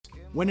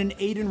When an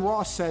Aiden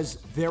Ross says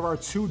there are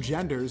two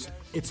genders,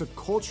 it's a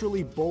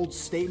culturally bold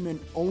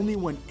statement only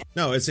when...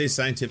 No, it's a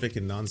scientific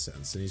and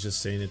nonsense, and he's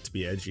just saying it to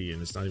be edgy,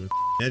 and it's not even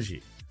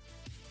edgy.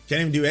 Can't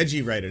even do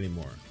edgy right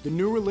anymore. The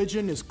new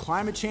religion is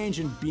climate change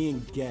and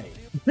being gay.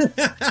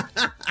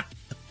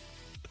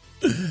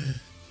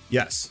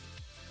 Yes.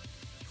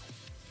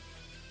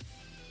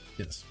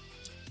 Yes.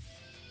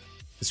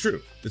 It's true.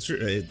 It's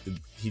true.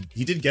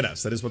 He did get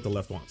us. That is what the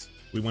left wants.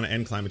 We want to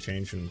end climate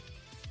change and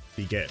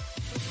be gay.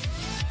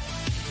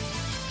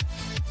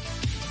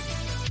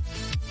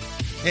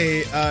 Hey,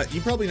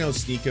 you probably know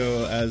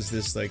Sneako as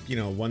this, like, you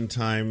know,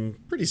 one-time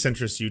pretty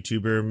centrist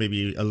YouTuber,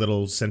 maybe a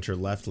little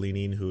center-left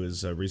leaning, who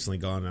has recently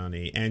gone on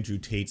a Andrew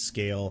Tate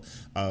scale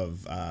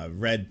of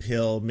red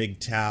pill,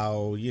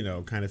 MGTOW, you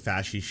know, kind of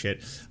fashy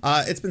shit.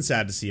 It's been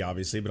sad to see,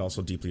 obviously, but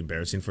also deeply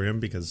embarrassing for him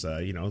because,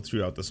 you know,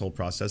 throughout this whole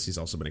process, he's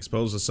also been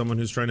exposed as someone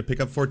who's trying to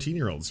pick up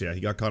 14-year-olds. Yeah, he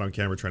got caught on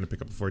camera trying to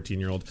pick up a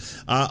 14-year-old.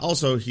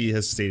 Also, he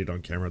has stated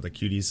on camera that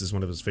Cuties is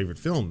one of his favorite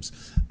films.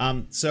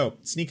 So,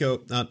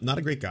 Sneako, not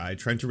a great guy,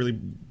 trying to really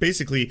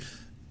basically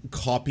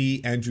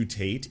copy Andrew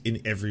Tate in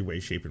every way,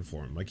 shape, and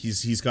form. Like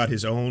he's got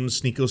his own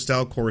Sneako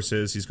style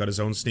courses. He's got his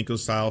own Sneako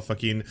style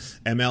fucking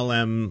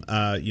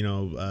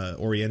MLM,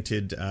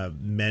 oriented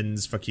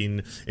men's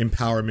fucking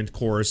empowerment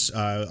course.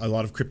 A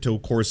lot of crypto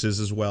courses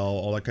as well.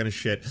 All that kind of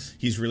shit.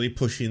 He's really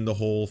pushing the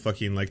whole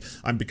fucking like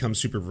I've become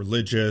super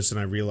religious and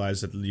I realize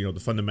that you know the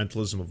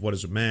fundamentalism of what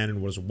is a man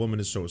and what is a woman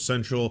is so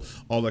essential.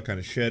 All that kind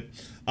of shit.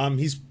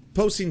 He's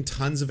posting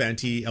tons of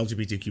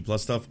anti-LGBTQ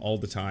plus stuff all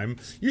the time,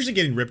 usually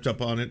getting ripped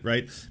up on it,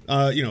 right?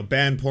 You know,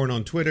 ban porn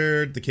on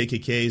Twitter, the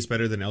KKK is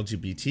better than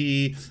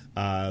LGBT,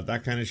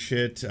 that kind of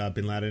shit.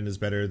 Bin Laden is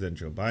better than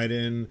Joe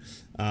Biden.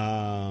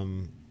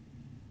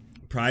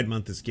 Pride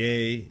Month is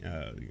gay,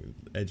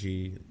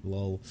 edgy,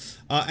 lol.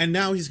 And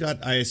now he's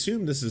got, I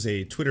assume this is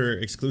a Twitter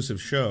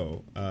exclusive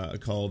show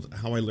called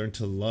How I Learned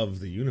to Love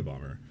the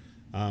Unabomber.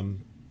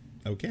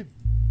 Okay.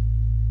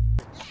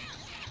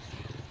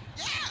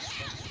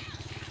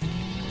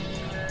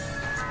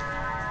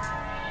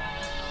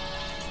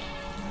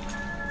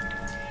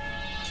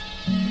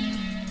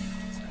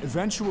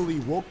 Eventually,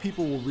 woke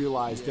people will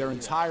realize their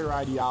entire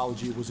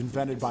ideology was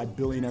invented by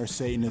billionaire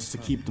Satanists to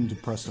keep them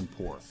depressed and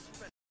poor.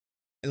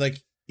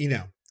 Like, you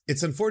know,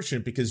 it's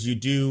unfortunate because you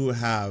do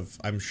have,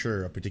 I'm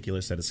sure, a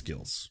particular set of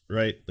skills,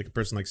 right? Like a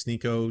person like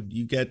Sneako,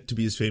 you get to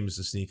be as famous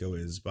as Sneako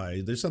is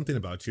by, there's something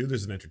about you,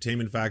 there's an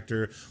entertainment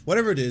factor,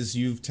 whatever it is,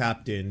 you've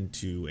tapped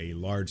into a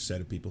large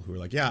set of people who are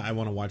like, yeah, I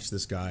want to watch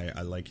this guy,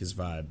 I like his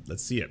vibe,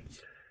 let's see it.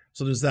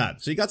 So there's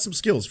that. So you got some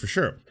skills for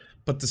sure.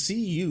 But to see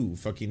you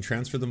fucking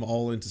transfer them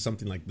all into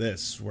something like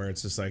this, where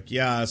it's just like,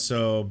 yeah,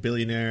 so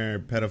billionaire,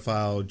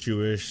 pedophile,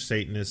 Jewish,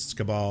 Satanists,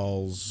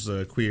 cabals,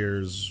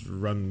 queers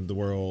run the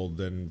world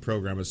and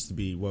program us to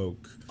be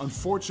woke.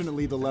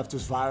 Unfortunately, the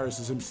leftist virus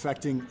is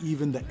infecting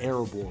even the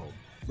Arab world.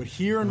 But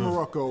here in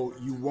Morocco,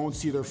 you won't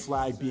see their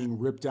flag being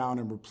ripped down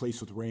and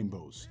replaced with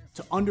rainbows.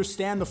 To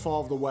understand the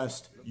fall of the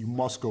West, you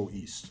must go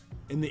east.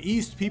 In the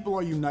East, people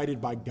are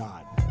united by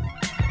God.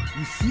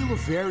 You feel a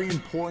very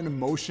important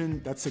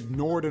emotion that's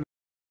ignored in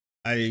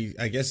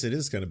I guess it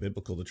is kind of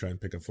biblical to try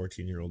and pick up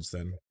 14-year-olds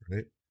then,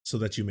 right? So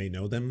that you may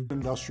know them.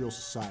 Industrial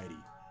society.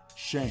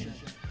 Shame.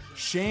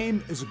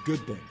 Shame is a good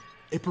thing.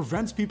 It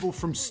prevents people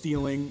from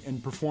stealing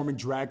and performing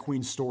drag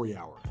queen story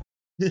hour.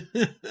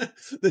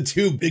 The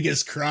two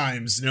biggest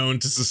crimes known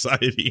to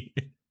society.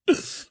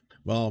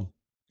 Well,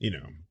 you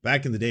know,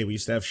 back in the day we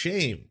used to have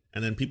shame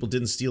and then people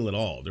didn't steal at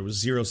all. There was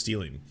zero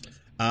stealing.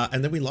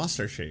 And then we lost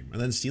our shame and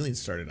then stealing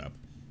started up.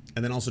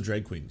 And then also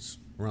drag queens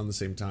around the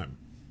same time.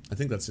 I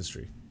think that's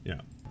history.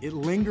 Yeah. It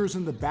lingers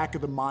in the back of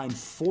the mind,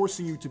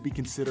 forcing you to be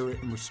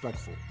considerate and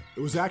respectful.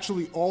 It was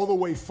actually all the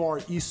way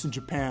far east in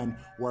Japan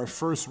where I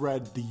first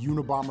read the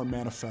Unabomber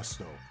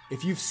Manifesto.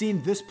 If you've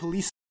seen this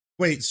police...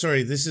 Wait,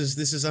 sorry, this is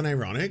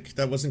unironic?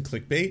 That wasn't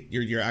clickbait?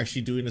 You're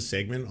actually doing a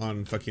segment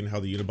on fucking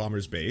how the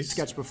Unabomber's based?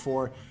 Sketch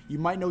before, you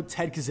might know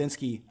Ted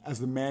Kaczynski as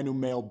the man who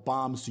mailed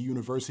bombs to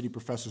university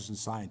professors and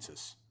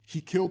scientists. He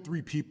killed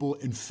 3 people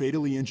and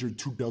fatally injured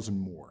 24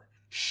 more.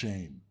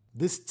 Shame.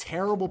 This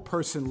terrible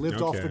person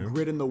lived off the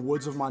grid in the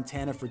woods of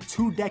Montana for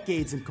 2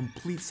 decades in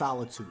complete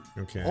solitude.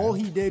 All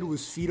he did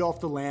was feed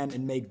off the land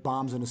and make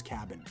bombs in his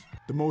cabin.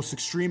 The most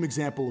extreme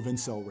example of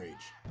incel rage.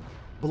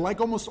 But like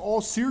almost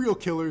all serial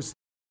killers...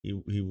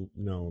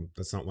 No,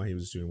 that's not why he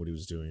was doing what he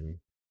was doing.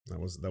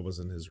 That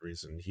wasn't his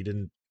reason. He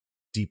didn't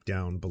deep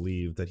down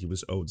believe that he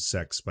was owed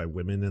sex by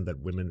women and that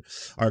women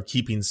are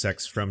keeping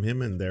sex from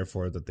him and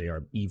therefore that they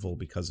are evil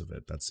because of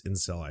it. That's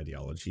incel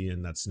ideology,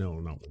 and that's not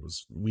what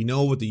was. We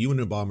know what the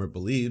Unabomber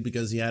believed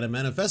because he had a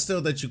manifesto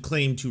that you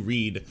claimed to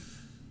read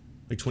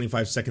like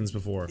 25 seconds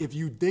before. If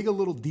you dig a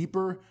little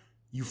deeper,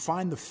 you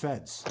find the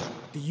feds.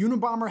 The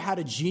Unabomber had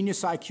a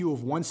genius IQ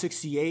of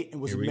 168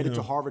 and was admitted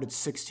to Harvard at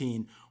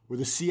 16, where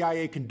the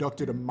CIA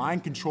conducted a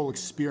mind control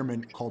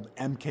experiment called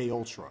MK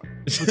Ultra.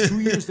 For 2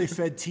 years, they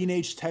fed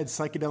teenage Ted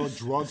psychedelic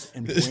drugs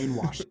and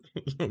brainwashed.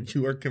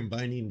 You are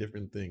combining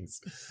different things.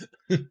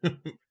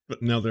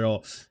 But now they're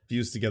all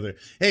fused together.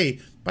 Hey,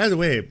 by the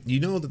way, you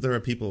know that there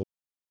are people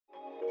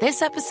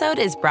This episode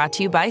is brought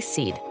to you by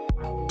Seed.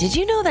 Did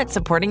you know that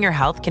supporting your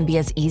health can be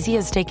as easy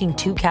as taking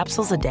 2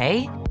 capsules a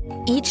day?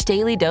 Each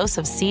daily dose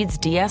of Seed's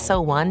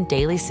DS-01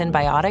 Daily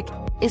Synbiotic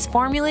is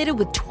formulated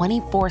with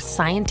 24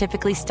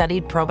 scientifically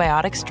studied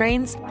probiotic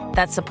strains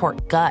that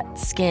support gut,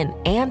 skin,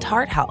 and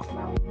heart health,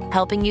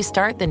 helping you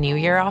start the new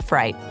year off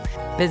right.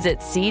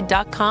 Visit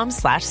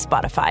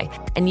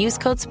seed.com/Spotify and use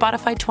code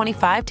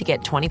Spotify25 to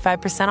get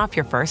 25% off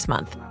your first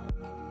month.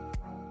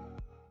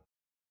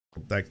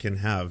 That can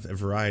have a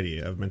variety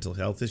of mental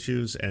health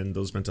issues, and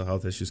those mental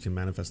health issues can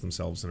manifest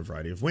themselves in a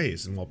variety of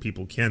ways. And while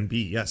people can be,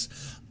 yes,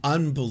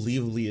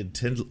 unbelievably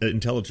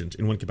intelligent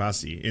in one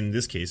capacity, in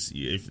this case,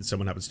 if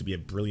someone happens to be a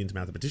brilliant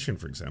mathematician,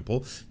 for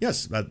example,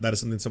 yes, that is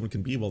something someone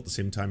can be, while at the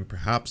same time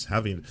perhaps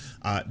having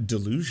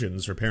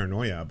delusions or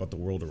paranoia about the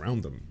world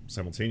around them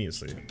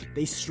simultaneously.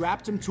 They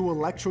strapped him to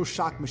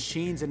electroshock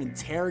machines and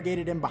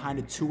interrogated him behind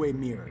a two-way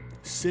mirror.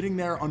 Sitting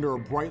there under a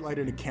bright light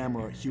and a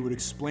camera, he would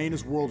explain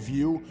his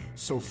worldview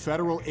so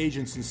federal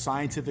agents and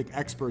scientific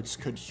experts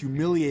could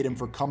humiliate him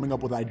for coming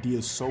up with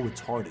ideas so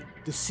retarded.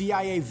 The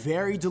CIA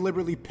very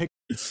deliberately picked.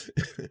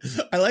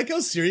 I like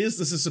how serious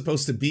this is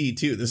supposed to be,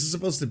 too. This is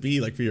supposed to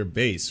be like for your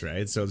base,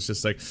 right? So it's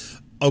just like,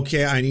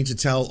 okay, I need to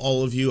tell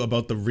all of you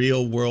about the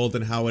real world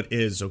and how it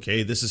is,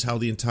 okay? This is how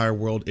the entire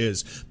world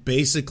is.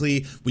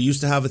 Basically, we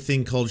used to have a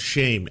thing called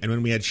shame, and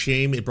when we had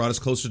shame, it brought us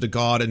closer to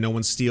God, and no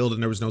one stealed,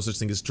 and there was no such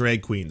thing as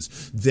drag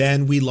queens.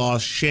 Then we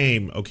lost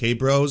shame, okay,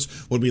 bros?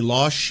 When we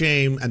lost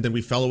shame, and then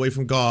we fell away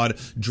from God,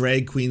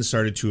 drag queens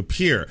started to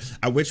appear.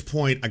 At which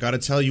point, I gotta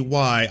tell you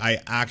why I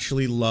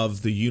actually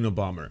love the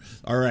Unabomber.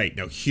 All right,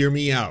 now hear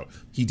me out.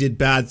 He did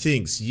bad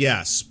things,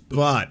 yes,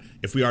 but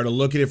if we are to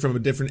look at it from a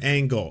different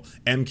angle,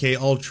 MK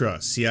Ultra,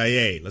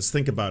 CIA, let's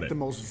think about it. The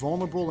most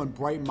vulnerable and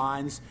bright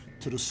minds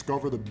to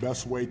discover the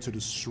best way to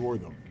destroy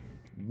them.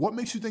 What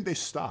makes you think they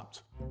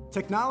stopped?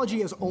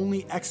 Technology has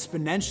only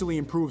exponentially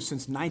improved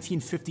since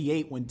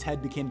 1958 when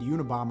Ted became the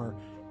Unabomber.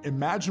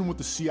 Imagine what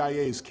the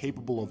CIA is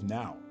capable of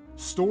now.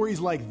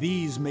 Stories like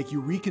these make you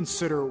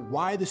reconsider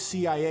why the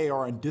CIA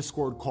are on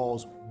Discord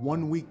calls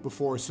 1 week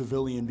before a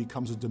civilian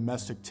becomes a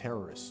domestic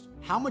terrorist.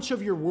 How much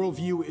of your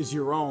worldview is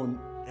your own,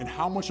 and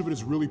how much of it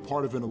is really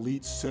part of an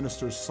elite,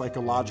 sinister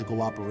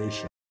psychological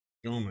operation?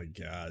 Oh my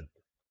god.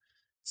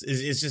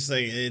 It's just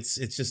like, it's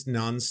just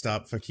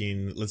nonstop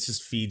fucking, let's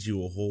just feed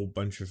you a whole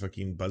bunch of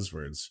fucking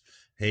buzzwords.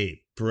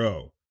 Hey,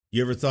 bro,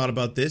 you ever thought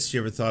about this? You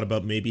ever thought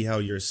about maybe how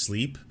you're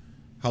asleep?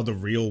 How the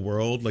real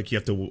world, like you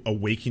have to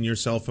awaken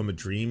yourself from a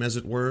dream, as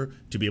it were,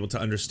 to be able to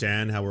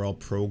understand how we're all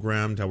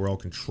programmed, how we're all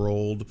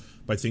controlled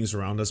by things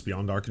around us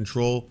beyond our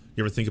control.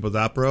 You ever think about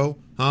that, bro?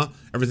 Huh?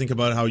 Ever think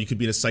about how you could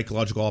be in a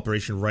psychological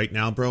operation right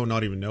now, bro, and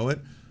not even know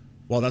it?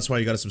 Well, that's why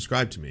you got to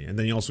subscribe to me. And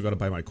then you also got to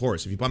buy my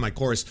course. If you buy my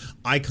course,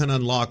 I can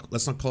unlock,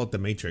 let's not call it the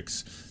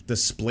Matrix, the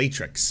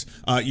Splatrix.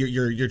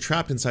 You're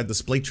trapped inside the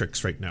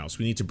Splatrix right now. So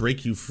we need to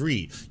break you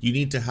free. You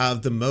need to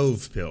have the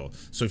Mauve pill.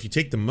 So if you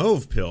take the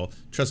Mauve pill,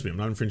 trust me, I'm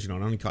not infringing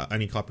on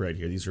any copyright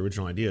here. These are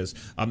original ideas.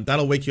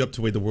 That'll wake you up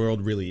to the way the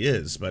world really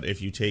is. But if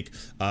you take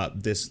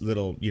this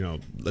little,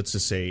 let's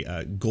just say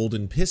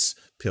golden piss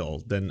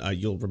pill, then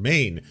you'll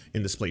remain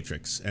in the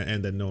Splatrix,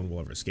 and then no one will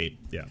ever escape.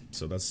 Yeah,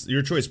 so that's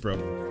your choice,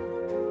 bro.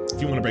 If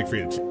you want to break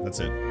free,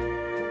 that's it.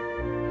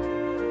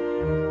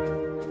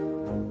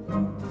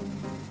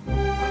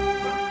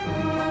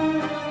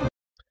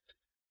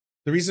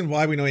 The reason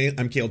why we know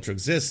MK Ultra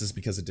exists is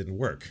because it didn't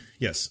work.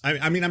 Yes,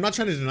 I mean, I'm not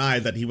trying to deny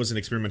that he wasn't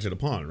experimented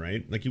upon,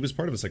 right? Like, he was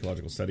part of a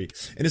psychological study.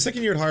 In his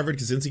second year at Harvard,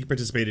 Kaczynski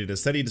participated in a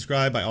study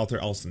described by author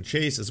Alston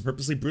Chase as a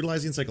purposely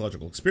brutalizing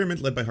psychological experiment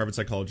led by Harvard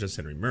psychologist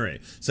Henry Murray.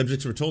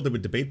 Subjects were told they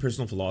would debate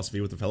personal philosophy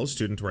with a fellow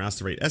student who were asked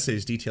to write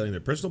essays detailing their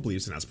personal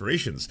beliefs and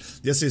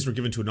aspirations. The essays were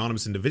given to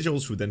anonymous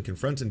individuals who would then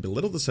confront and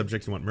belittle the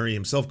subject in what Murray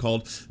himself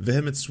called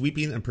vehement,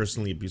 sweeping, and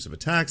personally abusive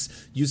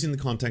attacks, using the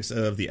context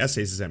of the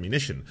essays as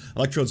ammunition.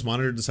 Electrodes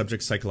monitored the subject's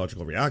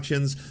psychological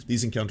reactions.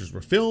 These encounters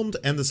were filmed,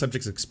 and the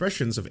subject's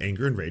expressions of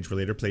anger and rage were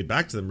later played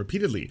back to them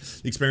repeatedly.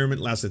 The experiment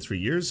lasted 3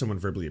 years, someone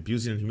verbally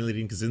abusing and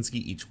humiliating Kaczynski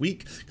each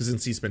week.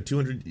 Kaczynski spent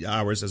 200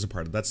 hours as a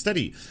part of that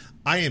study.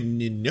 I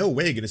am in no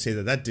way going to say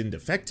that that didn't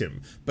affect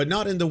him, but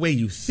not in the way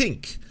you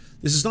think.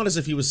 This is not as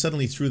if he was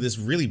suddenly through this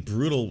really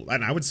brutal,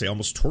 and I would say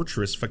almost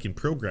torturous fucking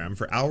program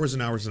for hours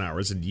and hours and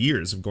hours and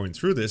years of going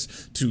through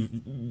this to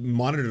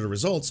monitor the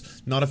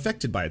results, not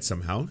affected by it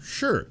somehow.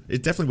 Sure,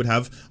 it definitely would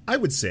have, I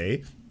would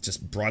say,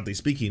 just broadly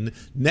speaking,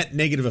 net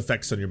negative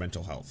effects on your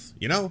mental health.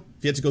 You know,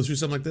 if you had to go through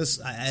something like this,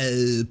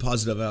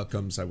 positive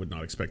outcomes I would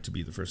not expect to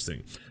be the first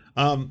thing.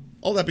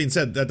 All that being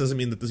said, that doesn't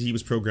mean that he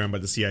was programmed by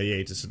the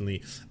CIA to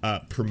suddenly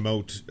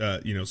promote,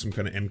 some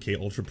kind of MK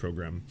Ultra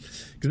program.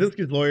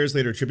 Kaczynski's lawyers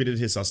later attributed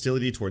his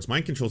hostility towards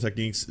mind control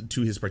techniques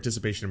to his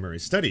participation in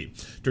Murray's study.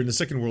 During the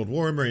Second World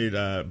War, Murray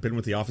had been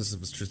with the Office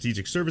of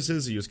Strategic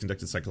Services. The U.S.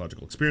 conducted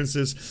psychological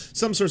experiences.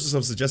 Some sources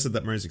have suggested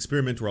that Murray's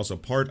experiment were also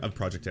part of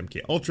Project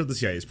MK Ultra, the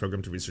CIA's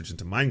program to research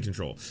into mind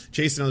control.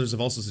 Chase and others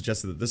have also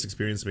suggested that this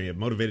experience may have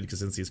motivated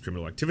Kaczynski's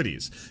criminal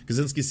activities.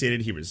 Kaczynski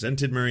stated he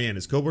resented Murray and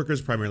his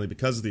co-workers primarily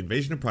because of the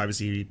invasion of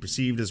privacy he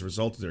perceived as a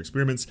result of their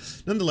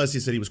experiments. Nonetheless, he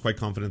said he was quite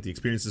confident the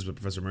experiences with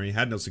Professor Murray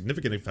had no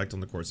significant effect on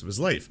the course of his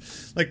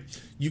life. Like,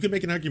 you could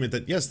make an argument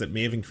that, yes, that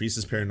may have increased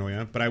his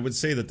paranoia, but I would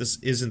say that this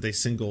isn't a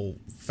single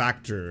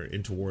factor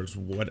in towards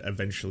what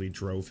eventually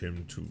drove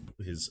him to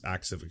his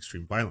acts of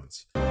extreme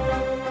violence.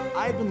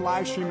 I've been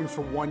live streaming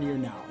for 1 year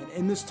now, and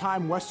in this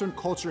time, Western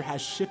culture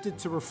has shifted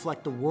to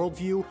reflect the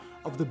worldview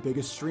of the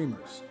biggest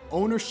streamers.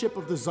 Ownership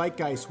of the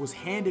zeitgeist was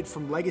handed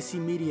from legacy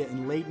media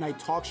and late-night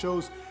talk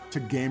shows to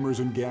gamers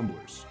and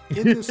gamblers.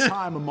 In this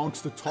time,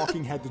 amongst the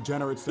talking head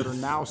degenerates that are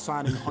now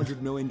signing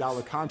 $100 million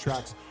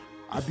contracts,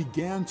 I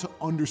began to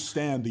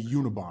understand the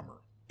Unabomber.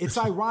 It's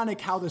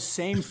ironic how the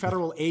same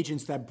federal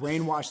agents that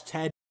brainwashed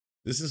Ted.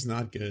 This is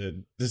not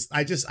good.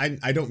 I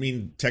don't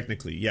mean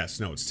technically.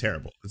 Yes, no, it's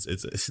terrible.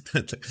 It's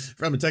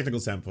from a technical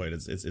standpoint,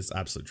 it's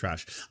absolute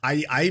trash.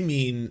 I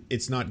mean,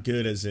 it's not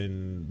good as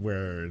in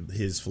where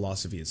his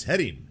philosophy is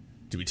heading,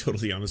 to be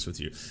totally honest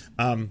with you.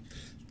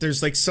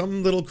 There's like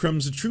some little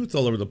crumbs of truth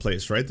all over the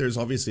place, right? There's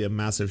obviously a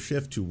massive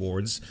shift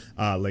towards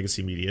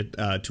legacy media,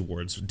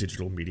 towards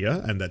digital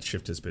media, and that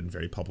shift has been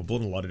very palpable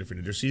in a lot of different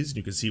industries. And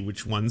you can see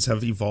which ones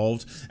have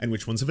evolved and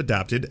which ones have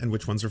adapted and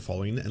which ones are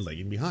falling and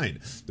lagging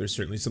behind. There's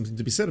certainly something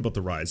to be said about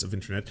the rise of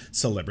internet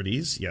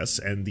celebrities, yes,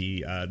 and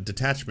the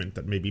detachment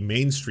that maybe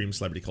mainstream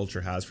celebrity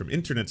culture has from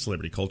internet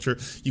celebrity culture.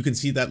 You can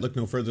see that look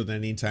no further than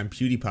any time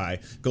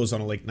PewDiePie goes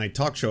on a late night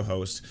talk show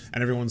host,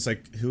 and everyone's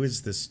like, who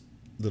is this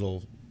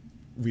little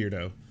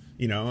weirdo?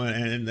 You know,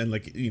 and then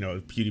like, you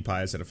know,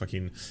 PewDiePie is at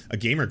a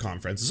gamer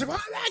conference. It's like,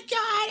 oh my God,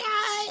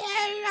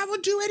 I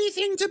would do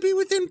anything to be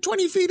within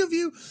 20 feet of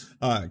you,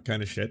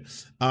 kind of shit.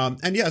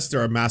 And yes, there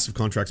are massive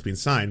contracts being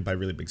signed by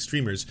really big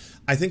streamers.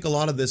 I think a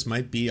lot of this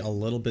might be a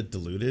little bit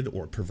diluted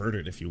or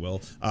perverted, if you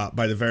will,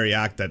 by the very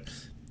act that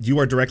you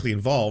are directly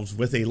involved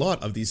with a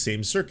lot of these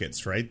same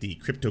circuits, right?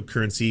 The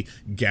cryptocurrency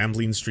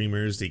gambling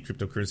streamers, the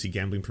cryptocurrency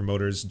gambling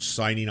promoters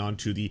signing on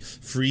to the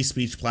free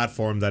speech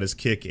platform that is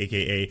Kick,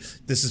 aka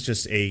this is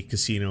just a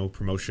casino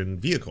promotion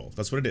vehicle.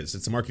 That's what it is.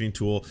 It's a marketing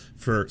tool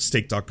for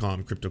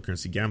stake.com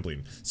cryptocurrency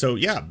gambling. So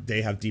yeah,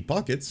 they have deep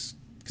pockets.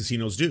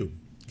 Casinos do.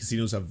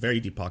 Casinos have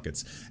very deep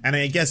pockets. And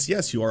I guess,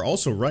 yes, you are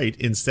also right.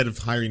 Instead of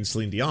hiring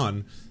Celine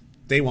Dion,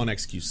 they want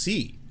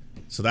XQC.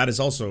 So that is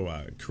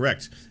also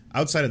correct.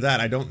 Outside of that,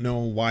 I don't know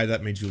why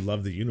that made you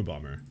love the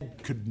Unabomber.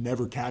 Could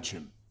never catch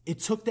him. It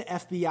took the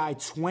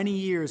FBI 20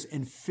 years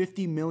and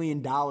 $50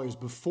 million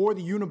before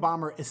the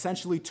Unabomber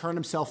essentially turned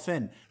himself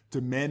in,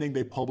 demanding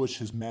they publish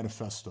his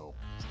manifesto,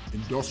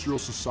 Industrial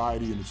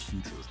Society and Its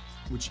Future,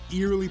 which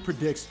eerily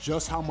predicts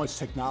just how much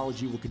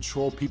technology will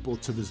control people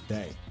to this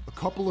day. A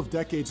couple of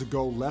decades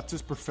ago,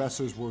 leftist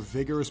professors were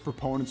vigorous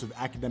proponents of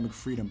academic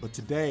freedom, but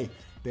today,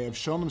 they have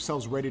shown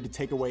themselves ready to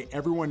take away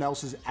everyone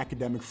else's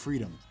academic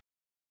freedom.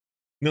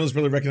 Nose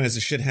really recognized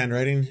the shit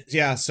handwriting.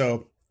 Yeah,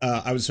 so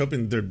I was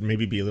hoping there'd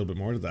maybe be a little bit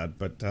more to that.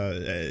 But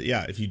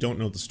yeah, if you don't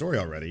know the story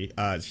already,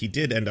 he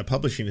did end up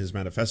publishing his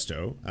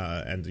manifesto,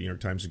 and the New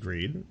York Times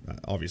agreed,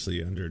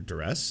 obviously under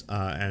duress.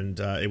 And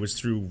it was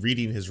through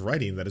reading his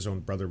writing that his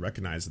own brother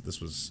recognized that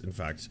this was, in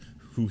fact,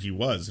 who he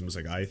was, and was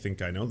like, I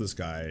think I know this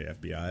guy,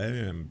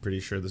 FBI. I'm pretty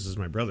sure this is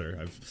my brother.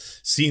 I've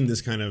seen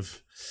this kind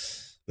of,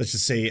 let's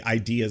just say,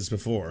 ideas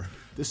before.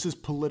 This is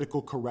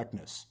political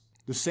correctness.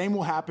 The same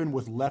will happen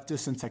with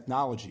leftists and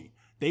technology.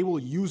 They will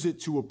use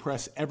it to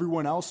oppress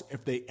everyone else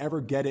if they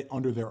ever get it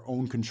under their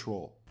own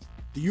control.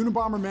 The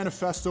Unabomber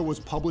Manifesto was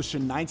published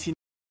in 19...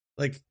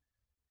 Like,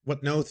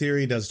 what no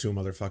theory does to a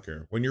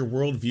motherfucker. When your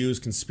worldview is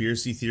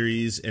conspiracy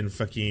theories and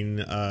fucking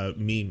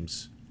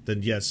memes,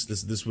 then yes,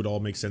 this would all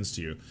make sense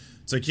to you.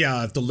 It's like,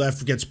 yeah, if the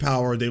left gets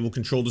power, they will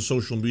control the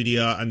social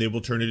media and they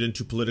will turn it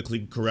into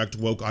politically correct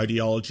woke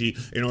ideology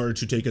in order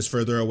to take us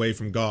further away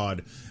from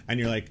God. And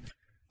you're like...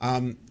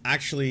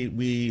 actually,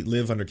 we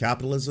live under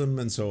capitalism,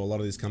 and so a lot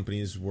of these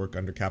companies work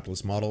under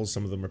capitalist models.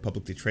 Some of them are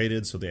publicly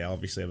traded, so they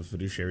obviously have a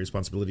fiduciary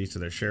responsibility to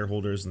their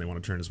shareholders, and they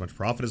want to turn as much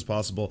profit as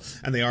possible,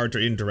 and they are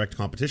in direct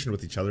competition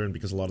with each other, and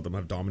because a lot of them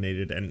have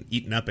dominated and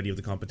eaten up any of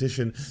the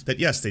competition, that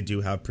yes, they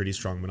do have pretty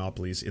strong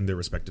monopolies in their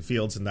respective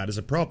fields, and that is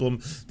a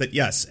problem that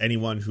yes,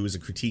 anyone who is a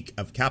critique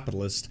of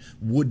capitalist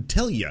would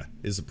tell you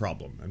is a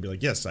problem, and be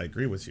like, yes, I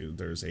agree with you.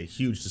 There's a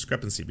huge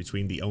discrepancy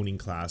between the owning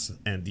class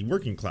and the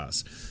working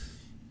class.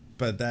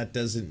 But that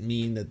doesn't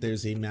mean that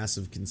there's a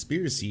massive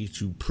conspiracy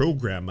to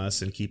program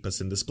us and keep us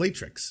in display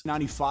tricks.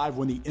 95,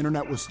 when the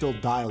internet was still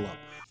dial-up.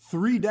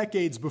 3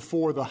 decades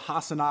before the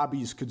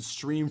Hasanabis could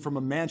stream from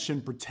a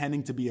mansion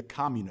pretending to be a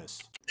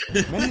communist.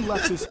 Many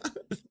leftists...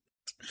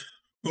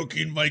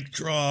 Fucking mic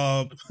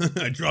drop.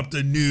 I dropped a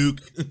nuke.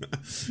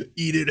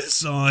 Eat it,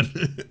 Hassan.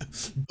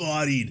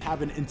 Bodied.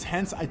 Have an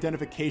intense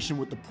identification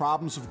with the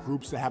problems of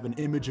groups that have an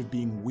image of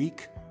being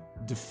weak,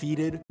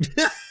 defeated...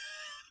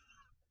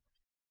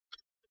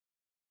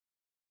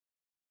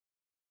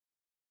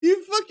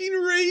 You fucking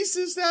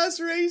racist ass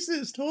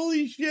racist.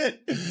 Holy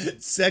shit.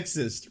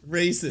 Sexist,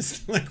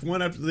 racist, like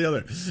one after the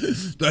other.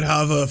 That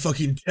have a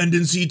fucking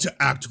tendency to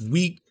act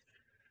weak.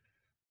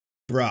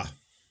 Bruh.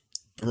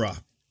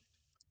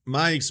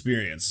 My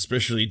experience,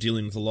 especially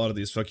dealing with a lot of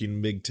these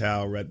fucking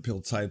MGTOW red pill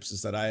types,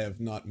 is that I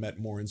have not met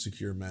more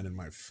insecure men in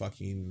my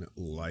fucking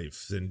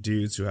life than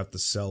dudes who have to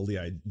sell the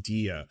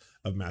idea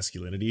of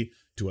masculinity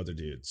to other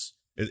dudes.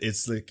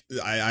 It's like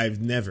I've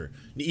never,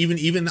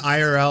 even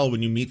IRL,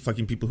 when you meet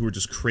fucking people who are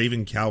just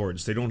craven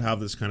cowards, they don't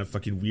have this kind of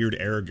fucking weird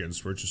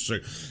arrogance where it's just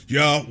like,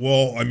 yeah,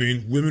 well, I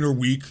mean, women are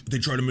weak. They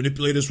try to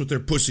manipulate us with their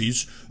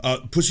pussies.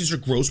 Pussies are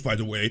gross, by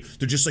the way.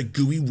 They're just like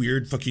gooey,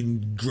 weird,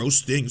 fucking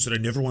gross things that I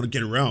never want to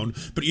get around.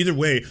 But either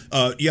way,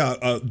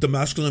 the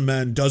masculine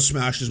man does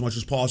smash as much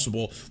as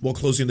possible while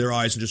closing their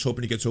eyes and just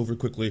hoping it gets over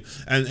quickly.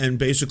 And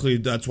basically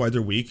that's why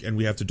they're weak and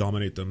we have to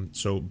dominate them.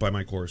 So by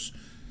my course,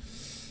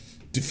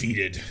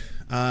 defeated.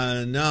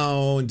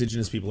 No,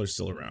 indigenous people are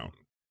still around.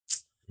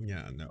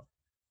 Yeah, no.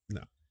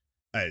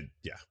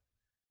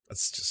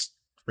 That's just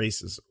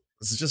racism.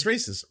 This is just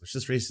racism. It's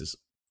just racism.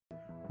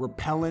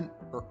 Repellent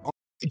or...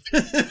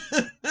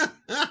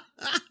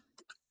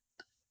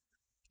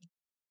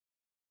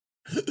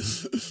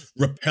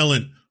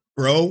 Repellent.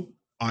 Bro,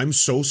 I'm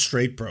so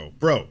straight, bro.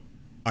 Bro,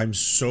 I'm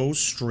so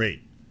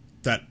straight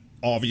that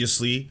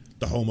obviously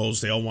the homos,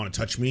 they all want to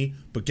touch me,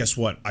 but guess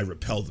what? I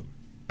repel them.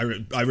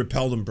 I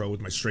repel them, bro, with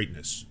my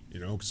straightness. You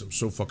know, because I'm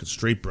so fucking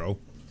straight, bro.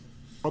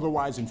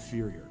 Otherwise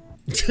inferior.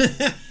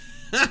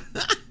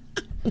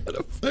 What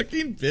a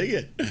fucking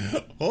bigot.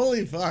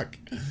 Holy fuck.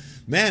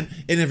 Man,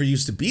 it never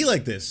used to be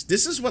like this.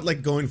 This is what,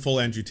 like, going full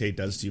Andrew Tate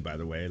does to you, by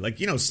the way. Like,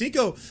 you know,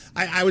 Sneako,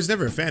 I was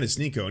never a fan of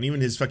Sneako, and even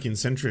his fucking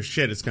centrist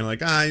shit, it's kind of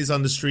like, he's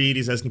on the street,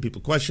 he's asking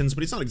people questions,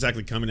 but he's not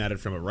exactly coming at it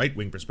from a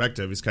right-wing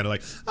perspective. He's kind of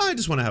like, I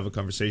just want to have a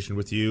conversation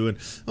with you, and,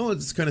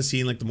 it's kind of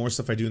seeing, like, the more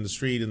stuff I do in the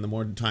street, and the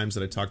more times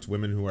that I talk to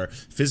women who are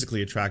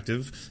physically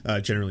attractive,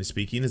 generally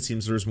speaking, it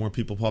seems there's more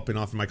people popping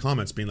off in my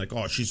comments being like,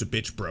 oh, she's a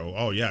bitch, bro.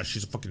 Oh, yeah,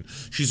 she's a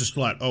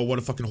slut. Oh, what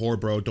a fucking whore,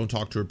 bro. Don't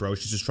talk to her, bro.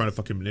 She's just trying to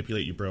fucking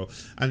manipulate you, bro.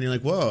 And you're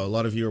like, whoa, a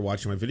lot of you are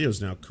watching my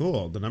videos now.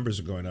 Cool. The numbers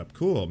are going up.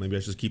 Cool. Maybe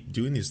I should keep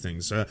doing these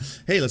things.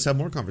 Hey, let's have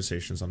more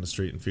conversations on the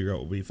street and figure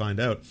out what we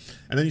find out.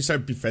 And then you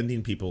start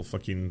befriending people,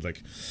 fucking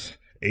like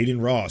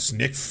Aiden Ross,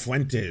 Nick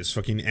Fuentes,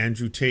 fucking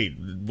Andrew Tate.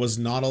 Was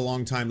not a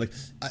long time. Like,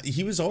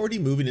 he was already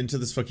moving into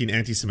this fucking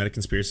anti-Semitic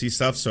conspiracy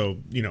stuff. So,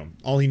 you know,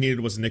 all he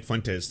needed was Nick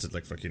Fuentes to,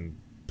 like, fucking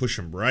push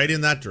him right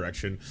in that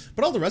direction.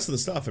 But all the rest of the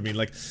stuff, I mean,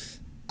 like,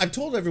 I've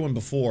told everyone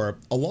before,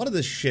 a lot of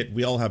this shit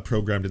we all have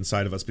programmed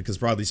inside of us because,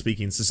 broadly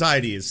speaking,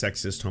 society is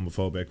sexist,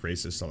 homophobic,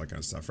 racist, all that kind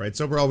of stuff, right?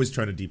 So we're always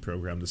trying to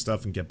deprogram the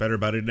stuff and get better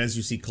about it. And as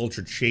you see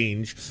culture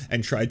change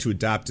and try to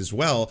adapt as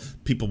well,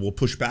 people will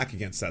push back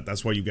against that.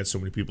 That's why you get so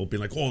many people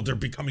being like, oh, they're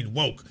becoming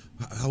woke.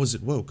 How is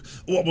it woke?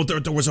 Well,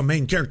 there was a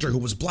main character who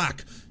was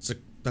black. It's like,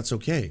 that's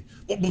okay.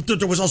 Well,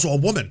 there was also a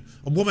woman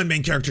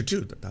main character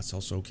too. That's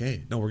also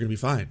okay. No, we're gonna be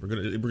fine. We're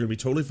gonna be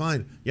totally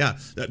fine. Yeah,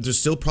 there's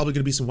still probably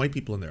gonna be some white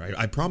people in there.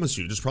 I promise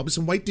you. There's probably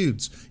some white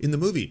dudes in the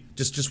movie.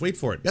 Just wait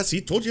for it. Yeah,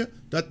 see, told you.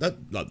 That a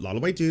lot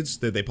of white dudes.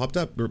 They popped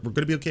up. We're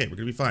gonna be okay. We're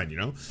gonna be fine. You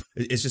know,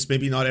 it's just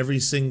maybe not every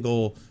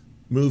single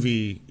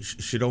movie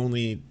should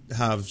only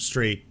have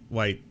straight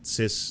white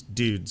cis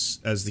dudes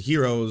as the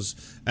heroes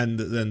and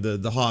then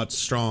the hot,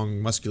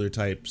 strong, muscular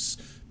types,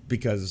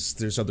 because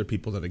there's other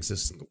people that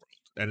exist in the world.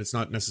 And it's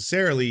not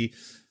necessarily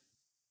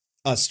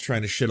us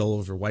trying to shit all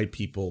over white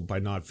people by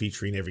not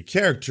featuring every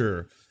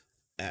character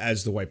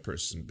as the white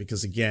person.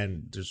 Because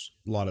again, there's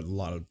a lot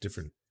of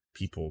different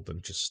people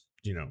than just,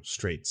 you know,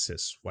 straight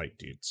cis white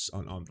dudes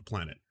on the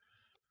planet.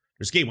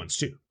 There's gay ones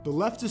too. The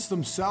leftists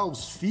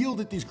themselves feel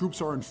that these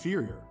groups are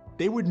inferior.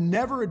 They would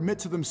never admit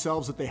to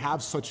themselves that they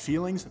have such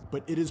feelings,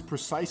 but it is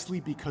precisely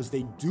because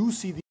they do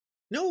see the...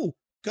 No.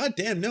 God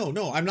damn, no,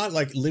 I'm not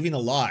like living a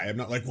lie. I'm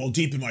not like, well,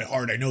 deep in my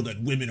heart, I know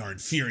that women are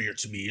inferior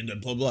to me and then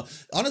blah, blah.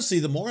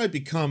 Honestly, the more I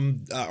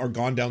become or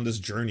gone down this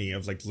journey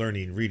of like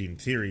learning, reading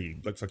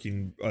theory, like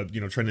fucking,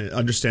 trying to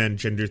understand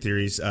gender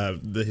theories,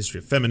 the history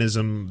of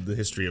feminism, the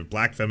history of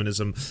black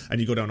feminism,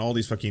 and you go down all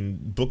these fucking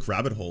book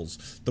rabbit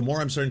holes, the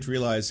more I'm starting to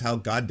realize how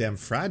goddamn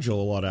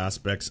fragile a lot of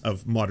aspects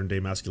of modern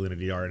day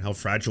masculinity are and how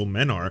fragile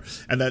men are.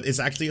 And that it's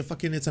actually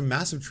it's a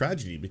massive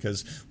tragedy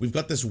because we've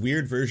got this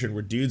weird version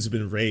where dudes have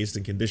been raised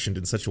and conditioned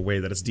in such a way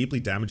that it's deeply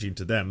damaging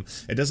to them.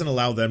 It doesn't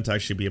allow them to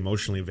actually be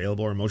emotionally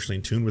available or emotionally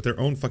in tune with their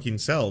own fucking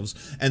selves,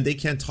 and they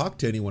can't talk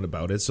to anyone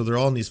about it, so they're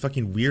all in these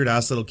fucking weird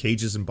ass little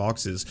cages and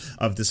boxes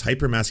of this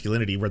hyper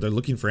masculinity where they're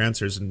looking for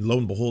answers, and lo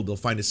and behold, they'll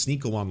find a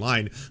Sneako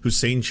online who's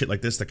saying shit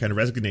like this that kind of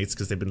resonates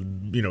because they've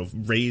been,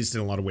 raised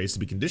in a lot of ways to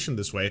be conditioned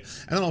this way,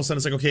 and then all of a sudden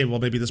it's like, okay, well,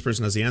 maybe this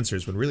person has the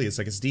answers, when really it's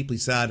like, it's deeply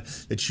sad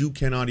that you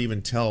cannot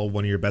even tell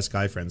one of your best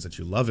guy friends that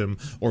you love him,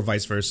 or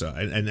vice versa,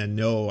 and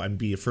know and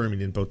be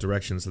affirming in both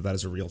directions that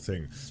is a real thing.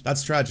 thing.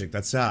 That's tragic.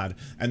 That's sad.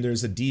 And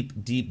there's a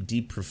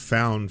deep,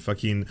 profound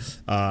fucking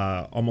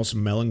almost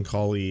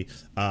melancholy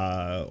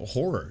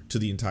horror to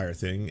the entire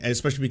thing,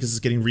 especially because it's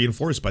getting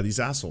reinforced by these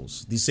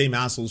assholes. These same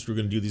assholes who are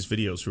going to do these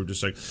videos who are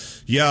just like,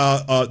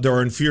 there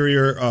are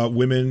inferior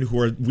women who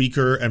are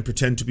weaker and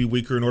pretend to be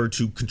weaker in order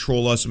to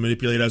control us and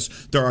manipulate us.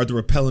 There are the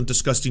repellent,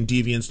 disgusting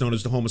deviants known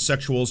as the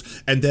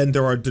homosexuals, and then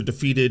there are the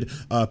defeated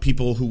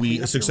people who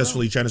we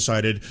successfully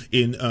genocided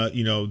in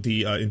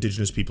the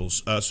indigenous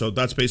peoples. So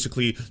that's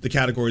basically the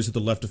categories that the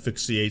left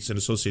asphyxiates and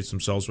associates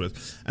themselves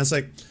with. And it's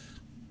like,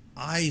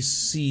 I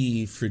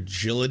see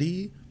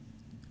fragility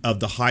of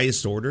the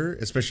highest order,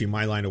 especially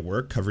my line of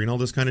work covering all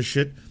this kind of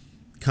shit,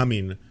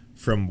 coming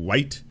from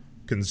white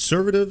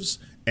conservatives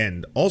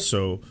and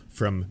also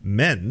from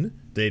men.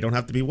 They don't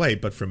have to be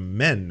white, but from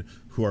men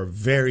who are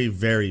very,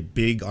 very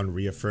big on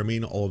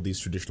reaffirming all of these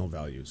traditional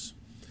values.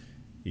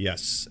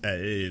 Yes,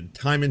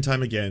 time and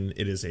time again,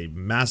 it is a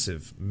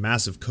massive,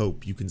 massive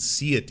cope. You can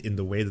see it in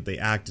the way that they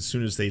act as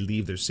soon as they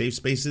leave their safe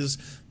spaces.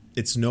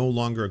 It's no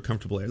longer a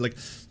comfortable area. Like,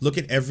 look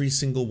at every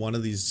single one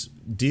of these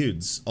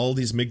dudes, all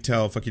these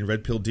MGTOW fucking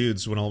red pill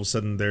dudes, when all of a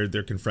sudden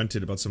they're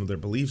confronted about some of their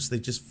beliefs, they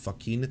just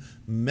fucking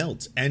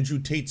melt. Andrew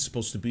Tate's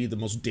supposed to be the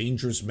most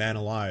dangerous man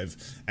alive,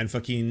 and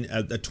fucking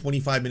a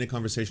 25-minute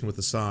conversation with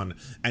Hassan,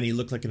 and he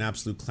looked like an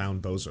absolute clown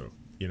bozo.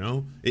 You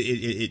know,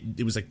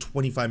 it was like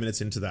 25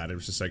 minutes into that. It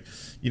was just like,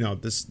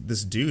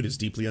 this dude is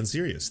deeply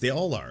unserious. They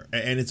all are.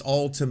 And it's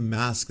all to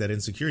mask that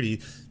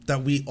insecurity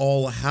that we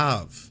all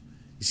have.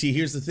 You see,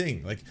 here's the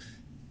thing. Like,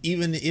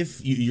 even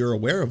if you're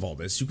aware of all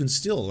this, you can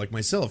still, like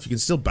myself, you can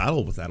still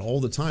battle with that all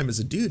the time as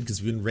a dude,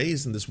 because we've been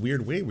raised in this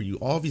weird way where you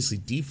obviously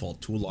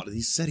default to a lot of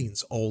these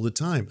settings all the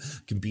time.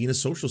 It can be in a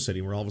social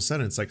setting where all of a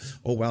sudden it's like,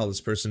 oh wow, this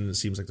person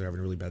seems like they're having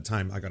a really bad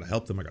time. I gotta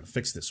help them. I gotta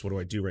fix this. What do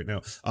I do right now?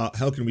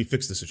 How can we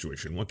fix the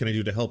situation? What can I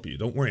do to help you?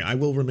 Don't worry, I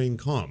will remain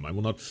calm. I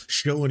will not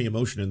show any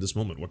emotion in this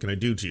moment. What can I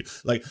do to you?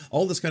 Like,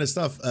 all this kind of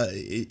stuff.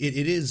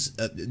 It is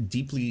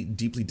deeply,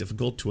 deeply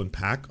difficult to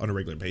unpack on a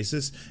regular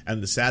basis.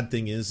 And the sad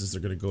thing is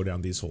they're going to go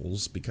down these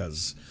holes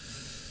because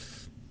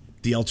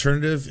the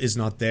alternative is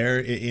not there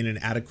in an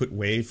adequate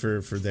way for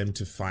them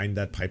to find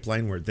that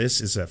pipeline, where this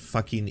is a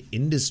fucking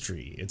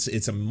industry.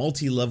 It's a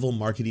multi-level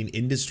marketing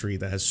industry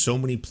that has so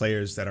many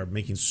players that are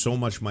making so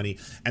much money,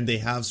 and they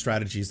have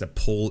strategies that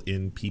pull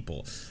in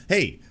people.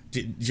 Hey,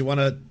 do you want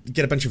to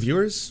get a bunch of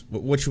viewers?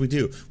 What should we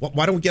do?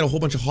 Why don't we get a whole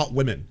bunch of hot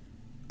women?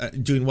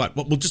 Doing what?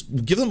 Well, we'll just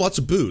give them lots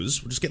of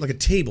booze. We'll just get like a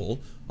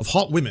table of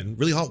hot women,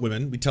 really hot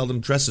women. We tell them,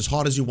 dress as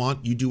hot as you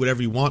want. You do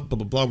whatever you want, blah,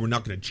 blah, blah. We're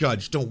not going to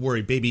judge. Don't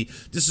worry, baby.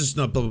 This is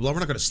not blah, blah, blah. We're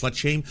not going to slut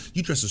shame.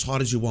 You dress as hot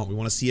as you want. We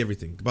want to see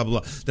everything, blah, blah,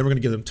 blah. Then we're going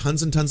to give them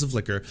tons and tons of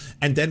liquor.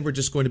 And then we're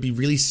just going to be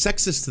really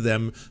sexist to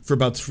them for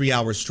about 3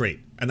 hours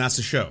straight. And that's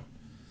the show.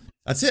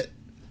 That's it.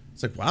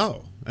 It's like,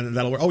 wow. And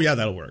that'll work. Oh, yeah,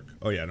 that'll work.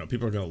 Oh, yeah, no,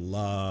 people are going to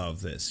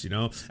love this,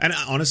 And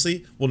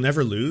honestly, we'll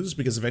never lose,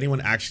 because if anyone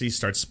actually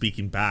starts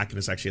speaking back and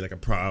is actually like a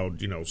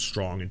proud,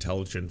 strong,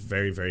 intelligent,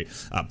 very, very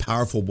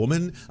powerful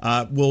woman,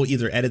 we'll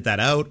either edit that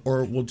out,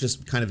 or we'll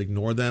just kind of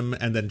ignore them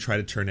and then try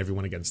to turn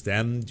everyone against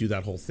them, do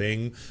that whole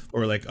thing.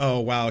 Or like,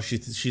 oh, wow,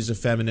 she's a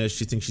feminist.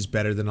 She thinks she's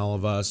better than all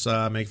of us.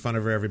 Make fun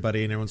of her,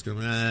 everybody. And everyone's going,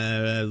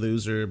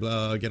 loser,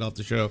 blah, get off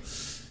the show.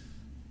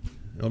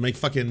 It'll make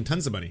fucking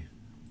tons of money.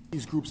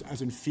 These groups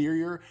as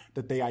inferior,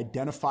 that they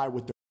identify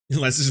with their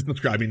unless it's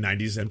subscribing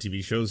 90s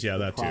MTV shows, yeah,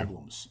 that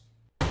problems.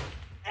 Too.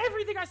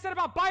 Everything I said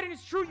about Biden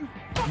is true, you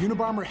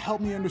Unabomber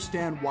helped me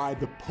understand why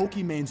the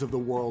Pokemanes of the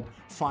world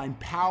find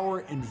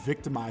power in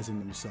victimizing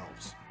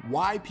themselves.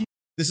 Why people.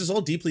 This is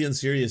all deeply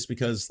unserious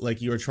because,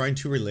 like, you are trying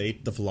to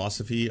relate the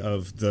philosophy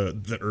of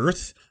the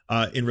Earth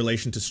in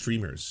relation to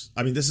streamers.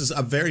 I mean, this is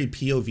a very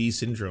POV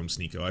syndrome,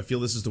 Sneako. I feel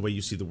this is the way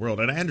you see the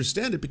world, and I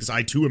understand it because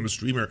I too am a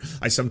streamer.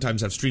 I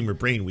sometimes have streamer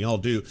brain. We all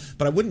do,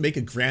 but I wouldn't make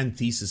a grand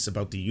thesis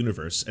about the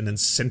universe and then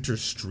center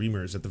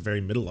streamers at the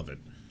very middle of it.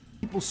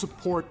 People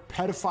support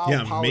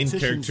pedophile politicians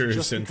main character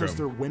just syndrome. because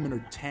they're women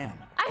or tan.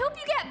 I hope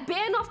you get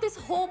banned off this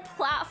whole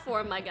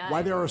platform, my guy.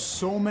 Why there are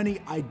so many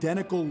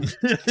identical.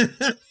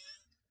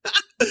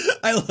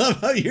 I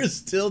love how you're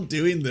still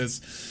doing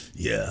this.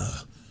 Yeah,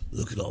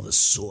 look at all the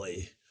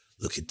soy.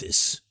 Look at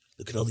this.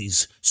 Look at all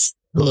these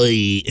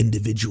soy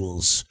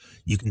individuals.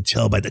 You can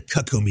tell by the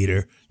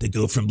cuckometer. They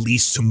go from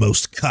least to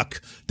most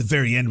cuck. At the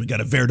very end, we got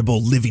a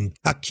veritable living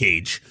cuck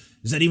cage.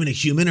 Is that even a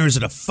human, or is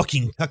it a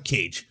fucking cuck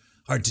cage?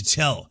 Hard to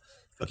tell.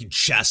 Fucking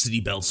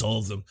chastity belts, all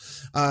of them.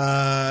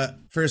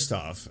 First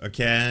off,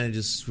 okay, I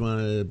just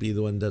want to be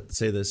the one to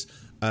say this.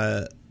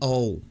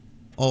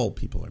 All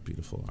people are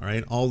beautiful, all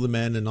right? All the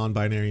men and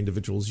non-binary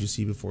individuals you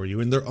see before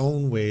you in their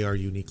own way are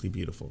uniquely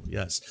beautiful,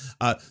 yes.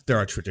 There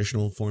are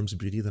traditional forms of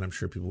beauty that I'm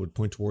sure people would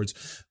point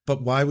towards,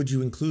 but why would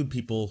you include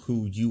people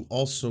who you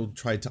also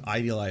tried to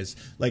idealize?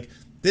 Like,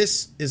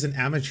 this is an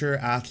amateur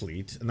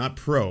athlete, not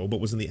pro, but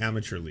was in the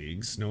amateur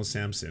leagues, Noah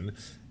Samson,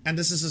 And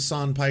this is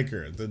Hassan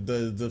Piker,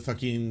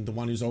 the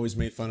one who's always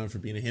made fun of for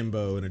being a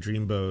himbo and a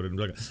dreamboat, and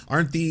like,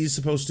 aren't these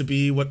supposed to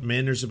be what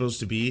men are supposed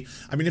to be?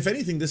 I mean, if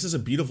anything, this is a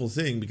beautiful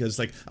thing because,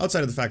 like,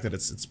 outside of the fact that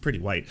it's pretty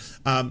white,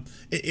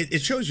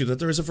 it shows you that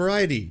there is a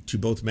variety to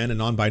both men and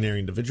non-binary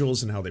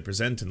individuals and how they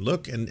present and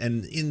look, and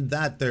in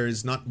that there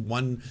is not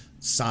one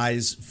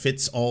size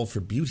fits all for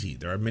beauty.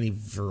 There are many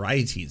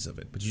varieties of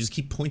it, but you just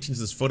keep pointing to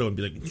this photo and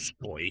be like,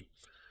 boy.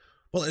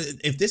 Well,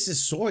 if this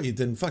is soy,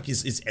 then fuck,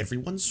 is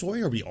everyone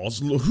soy? Are we all...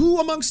 Who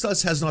amongst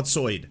us has not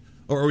soyed?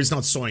 Or is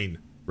not soying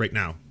right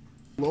now?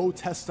 Low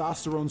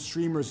testosterone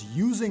streamers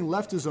using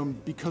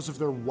leftism because of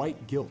their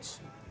white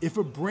guilt. If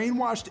a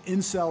brainwashed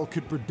incel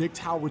could predict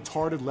how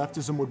retarded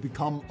leftism would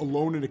become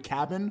alone in a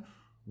cabin,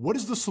 what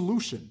is the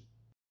solution?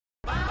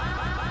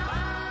 Bam.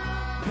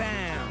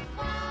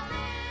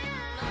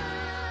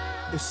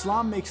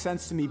 Islam makes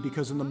sense to me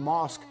because in the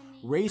mosque,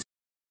 race...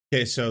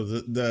 Okay, so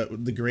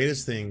the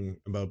greatest thing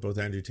about both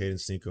Andrew Tate and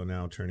Sneako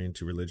now turning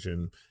to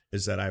religion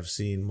is that I've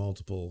seen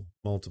multiple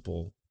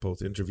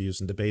both interviews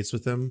and debates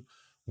with them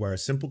where a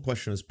simple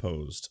question is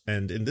posed.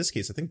 And in this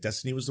case, I think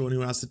Destiny was the one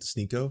who asked it to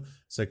Sneako.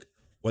 It's like,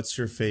 what's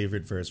your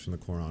favorite verse from the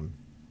Quran?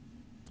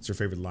 What's your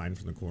favorite line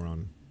from the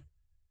Quran?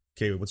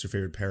 Okay, what's your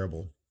favorite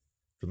parable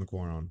from the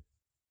Quran?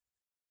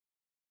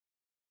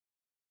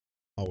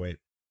 Oh, wait.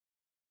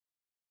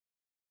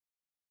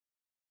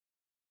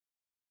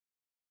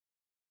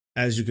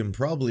 As you can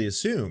probably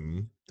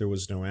assume, there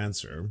was no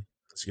answer.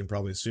 As you can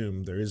probably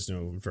assume, there is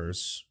no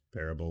verse,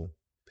 parable,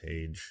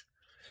 page,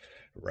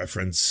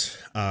 reference,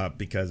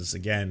 because,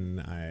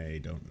 again, I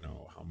don't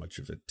know how much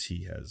of it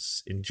he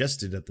has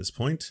ingested at this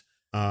point.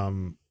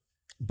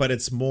 But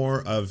it's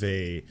more of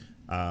a,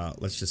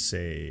 let's just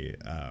say,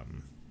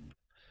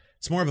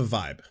 it's more of a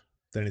vibe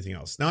than anything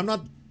else. Now, I'm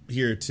not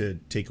here to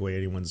take away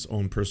anyone's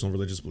own personal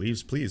religious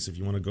beliefs. Please, if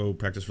you want to go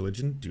practice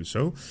religion, do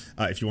so.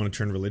 If you want to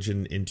turn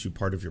religion into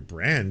part of your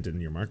brand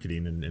and your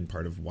marketing and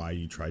part of why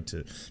you try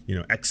to,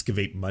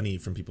 excavate money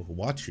from people who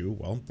watch you,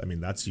 well, I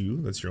mean, that's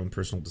you. That's your own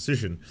personal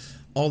decision.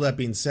 All that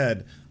being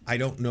said, I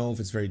don't know if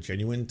it's very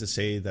genuine to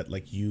say that,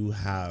 like, you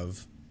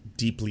have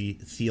deeply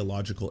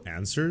theological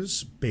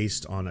answers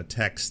based on a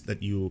text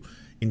that you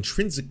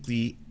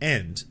intrinsically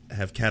and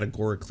have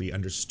categorically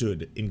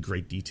understood in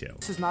great detail.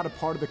 This is not a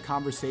part of the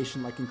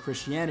conversation like in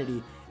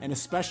Christianity, and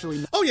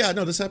especially... Oh yeah,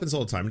 no, this happens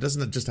all the time. It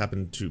doesn't just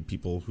happen to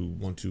people who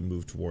want to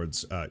move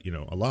towards,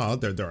 Allah.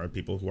 There are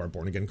people who are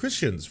born-again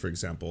Christians, for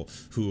example,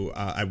 who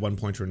at one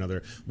point or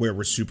another, where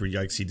we're super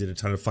yikes, he did a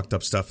ton of fucked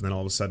up stuff, and then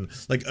all of a sudden,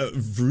 like,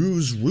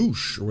 Vruz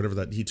Roosh, or whatever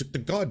that, he took the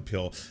God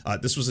pill.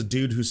 This was a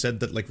dude who said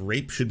that, like,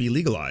 rape should be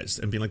legalized,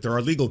 and being like, there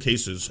are legal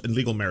cases and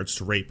legal merits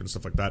to rape and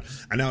stuff like that.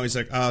 And now he's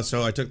like,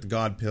 so I took the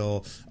God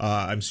pill,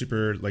 I'm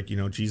super, like,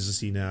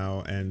 Jesus-y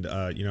now, and,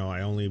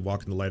 I only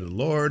walk in the light of the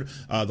Lord,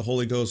 the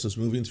Holy Ghost is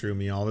moving through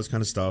me, all this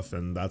kind of stuff,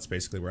 and that's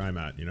basically where I'm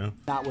at,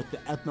 Not with the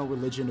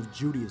ethno-religion of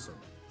Judaism.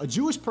 A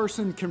Jewish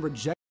person can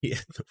reject the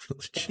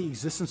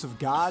existence of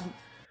God.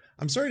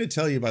 I'm sorry to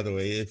tell you, by the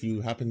way, if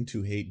you happen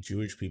to hate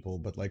Jewish people,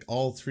 but, like,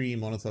 all three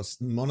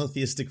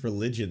monotheistic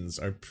religions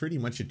are pretty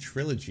much a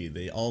trilogy.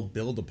 They all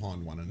build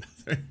upon one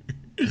another.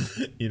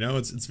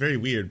 It's very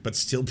weird, but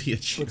still be a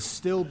Jew. But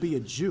still be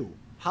a Jew.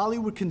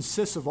 Hollywood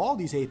consists of all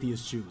these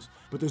atheist Jews,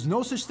 but there's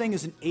no such thing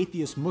as an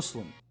atheist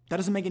Muslim. That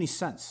doesn't make any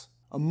sense.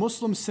 A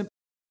Muslim simply...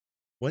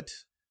 What?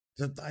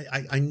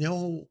 I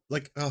know,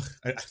 like,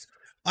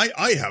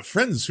 I have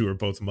friends who are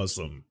both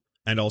Muslim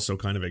and also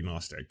kind of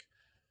agnostic.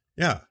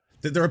 Yeah.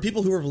 There are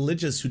people who are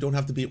religious who don't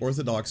have to be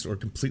orthodox or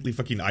completely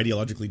fucking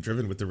ideologically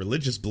driven with their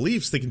religious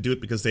beliefs. They can do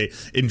it because they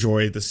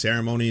enjoy the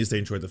ceremonies, they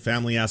enjoy the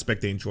family aspect,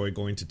 they enjoy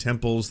going to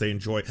temples, they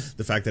enjoy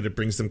the fact that it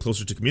brings them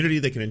closer to community,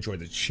 they can enjoy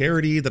the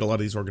charity that a lot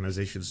of these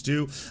organizations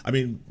do. I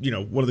mean,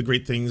 one of the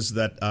great things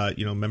that,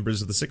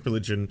 members of the Sikh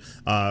religion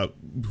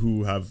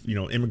who have,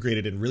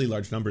 immigrated in really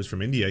large numbers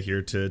from India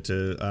here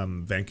to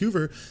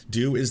Vancouver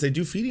do is they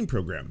do feeding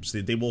programs.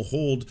 They will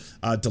hold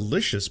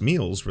delicious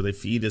meals where they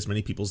feed as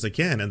many people as they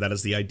can, and that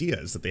is the idea.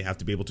 Is that they have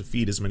to be able to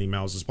feed as many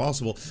mouths as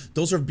possible.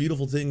 Those are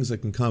beautiful things that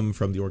can come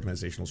from the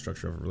organizational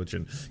structure of a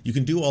religion. You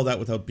can do all that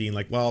without being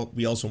like, well,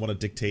 we also want to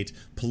dictate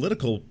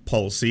political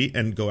policy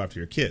and go after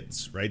your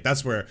kids, right?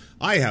 That's where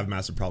I have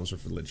massive problems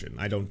with religion.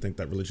 I don't think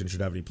that religion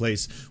should have any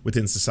place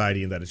within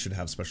society and that it should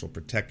have special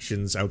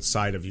protections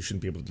outside of, you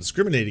shouldn't be able to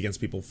discriminate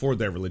against people for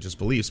their religious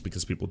beliefs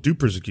because people do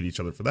persecute each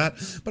other for that.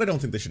 But I don't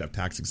think they should have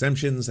tax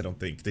exemptions. I don't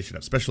think they should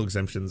have special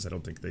exemptions. I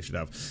don't think they should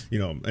have,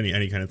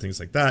 any kind of things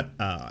like that.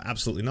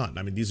 Absolutely not.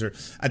 I mean, these are,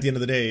 at the end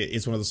of the day,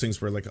 it's one of those things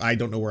where, like, I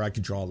don't know where I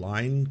could draw a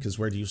line, because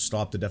where do you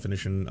stop the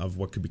definition of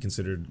what could be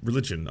considered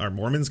religion? Are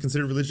Mormons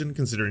considered religion,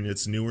 considering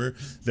it's newer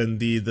than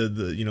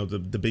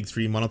the big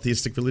three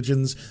monotheistic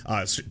religions?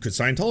 Could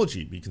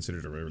Scientology be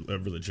considered a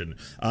religion?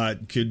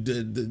 Could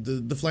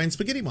the flying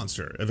spaghetti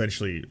monster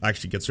eventually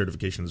actually get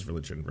certification as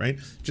religion, right?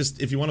 Just,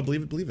 if you want to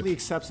believe it, believe it. He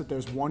accepts that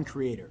there's one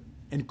creator.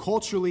 And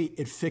culturally,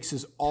 it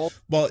fixes all...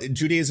 Well,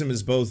 Judaism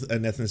is both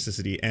an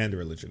ethnicity and a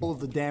religion. All of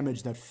the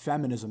damage that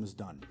feminism has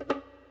done.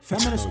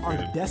 Feminists are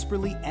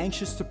desperately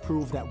anxious to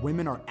prove that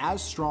women are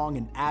as strong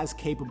and as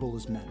capable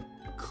as men.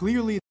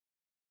 Clearly,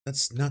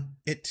 that's not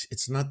it.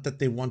 It's not that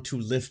they want to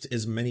lift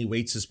as many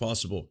weights as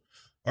possible.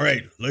 All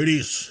right,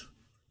 ladies,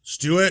 let's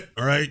do it.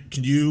 All right,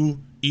 can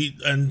you eat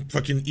and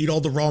fucking eat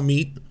all the raw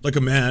meat like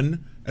a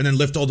man and then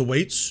lift all the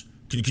weights?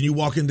 Can you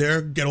walk in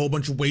there, get a whole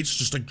bunch of weights,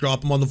 just like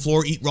drop them on the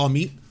floor, eat raw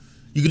meat?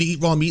 You gonna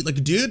eat raw meat like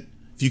a dude?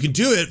 If you can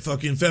do it,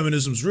 fucking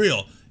feminism's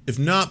real. If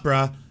not,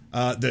 bruh,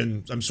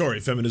 then I'm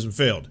sorry, feminism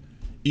failed.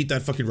 Eat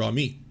that fucking raw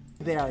meat.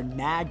 They are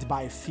nagged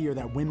by a fear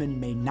that women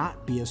may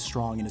not be as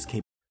strong and as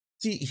capable.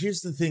 See, here's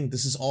the thing.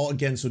 This is all,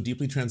 again, so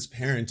deeply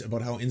transparent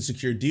about how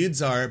insecure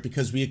dudes are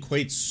because we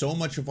equate so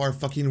much of our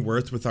fucking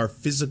worth with our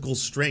physical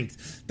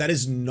strength. That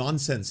is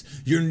nonsense.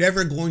 You're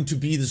never going to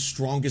be the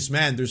strongest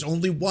man. There's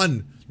only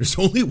one. There's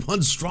only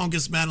one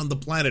strongest man on the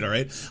planet, all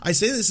right? I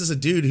say this as a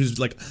dude who's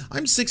like,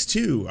 I'm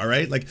 6'2", all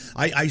right? Like,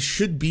 I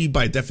should be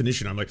by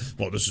definition. I'm like,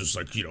 well, this is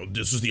like,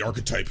 this is the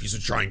archetype. He's a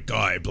giant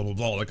guy, blah, blah,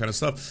 blah, all that kind of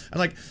stuff. And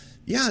like,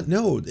 yeah,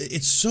 no,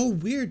 it's so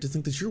weird to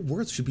think that your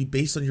worth should be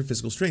based on your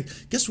physical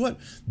strength. Guess what?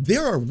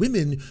 There are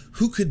women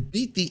who could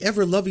beat the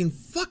ever-loving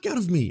fuck out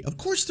of me. Of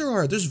course there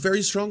are. There's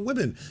very strong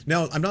women.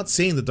 Now, I'm not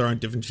saying that there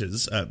aren't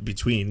differences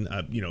between,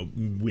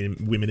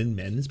 women and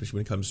men, especially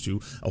when it comes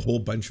to a whole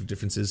bunch of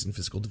differences in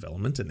physical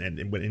development and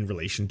in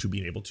relation to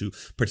being able to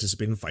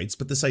participate in fights.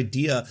 But this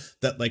idea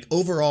that, like,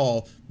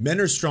 overall, men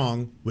are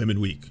strong,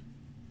 women weak.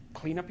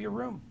 Clean up your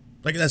room.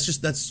 Like, that's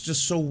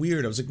just so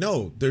weird. I was like,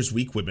 no, there's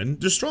weak women,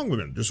 there's strong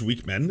women, there's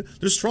weak men,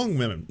 there's strong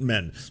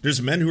men.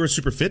 There's men who are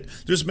super fit,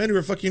 there's men who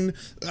are fucking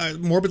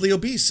morbidly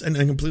obese and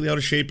completely out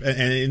of shape and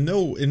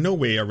in no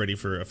way are ready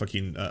for a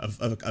fucking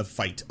a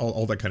fight,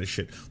 all that kind of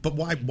shit. But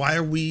why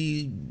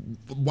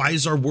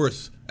is our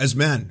worth as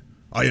men?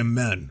 I am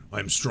man,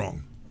 I am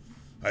strong,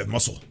 I have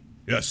muscle,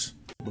 yes.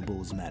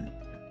 As men.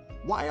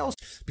 Why else?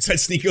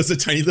 Besides, Sneako's a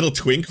tiny little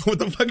twink. What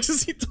the fuck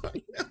is he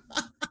talking about?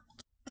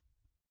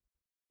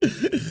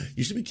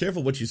 You should be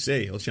careful what you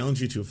say. He'll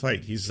challenge you to a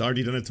fight. He's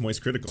already done it to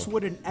Moist Critical.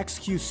 Would an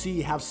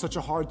XQC have such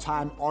a hard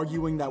time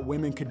arguing that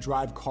women could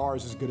drive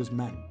cars as good as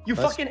men?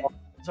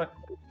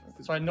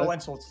 Sorry, no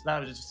insults.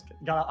 That was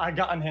I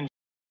got unhinged.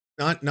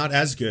 Not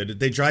as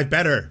good. They drive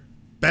better.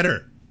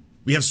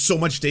 We have so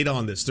much data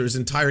on this. There's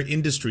entire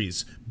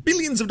industries.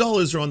 Billions of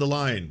dollars are on the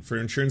line for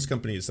insurance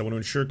companies that want to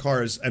insure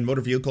cars and motor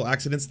vehicle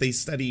accidents. They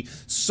study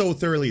so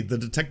thoroughly. The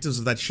detectives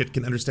of that shit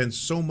can understand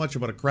so much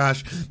about a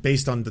crash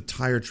based on the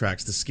tire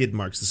tracks, the skid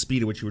marks, the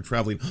speed at which you were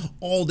traveling,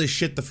 all this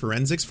shit, the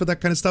forensics for that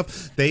kind of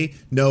stuff. They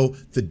know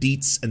the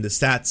deets and the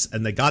stats,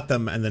 and they got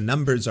them, and the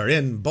numbers are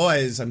in.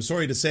 Boys, I'm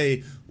sorry to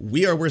say,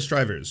 we are worse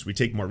drivers. We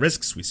take more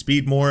risks, we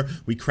speed more,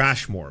 we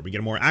crash more, we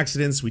get more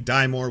accidents, we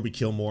die more, we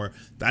kill more.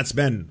 That's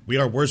men. We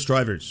are worse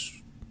drivers.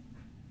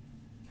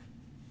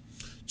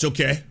 It's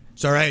okay.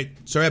 It's all right.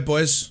 It's all right,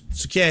 boys.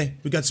 It's okay.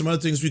 We got some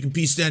other things we can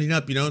be standing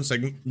up, It's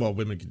like, well,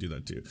 women can do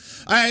that too.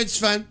 All right, it's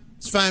fine.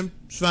 It's fine.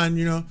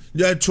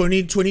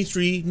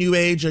 2023, new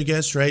age, I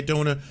guess, right? Don't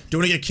wanna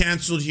get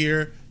canceled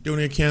here.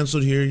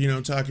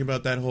 Talking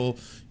about that whole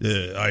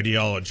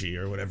ideology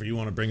or whatever you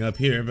want to bring up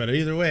here. But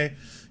either way,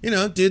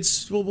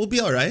 dudes, we'll be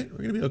all right. We're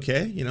gonna be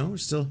okay.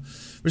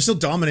 We're still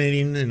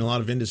dominating in a lot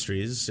of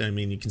industries. I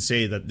mean, you can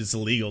say that it's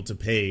illegal to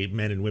pay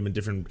men and women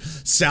different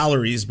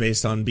salaries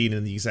based on being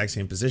in the exact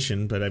same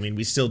position, but I mean,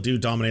 we still do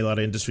dominate a lot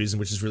of industries in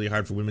which it's really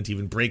hard for women to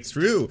even break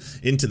through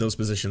into those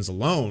positions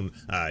alone.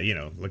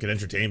 Look at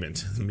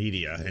entertainment,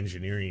 media,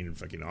 engineering,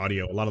 fucking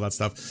audio, a lot of that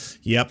stuff.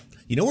 Yep.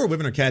 You know where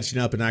women are catching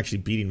up and actually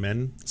beating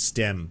men?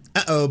 STEM.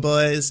 Uh-oh,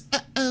 boys.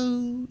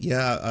 Uh-oh.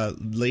 Yeah,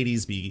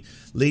 ladies be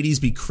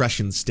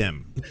crushing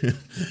STEM.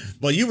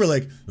 Well, you were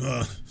like,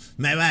 ugh.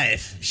 My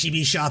wife, she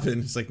be shopping.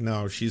 It's like,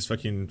 no, she's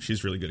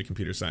really good at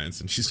computer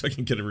science, and she's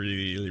fucking get a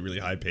really, really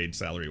high paid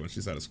salary when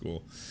she's out of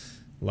school.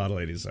 A lot of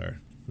ladies are.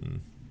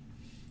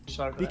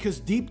 Because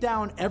deep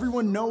down,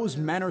 everyone knows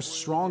men are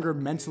stronger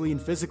mentally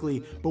and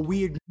physically, but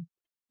we're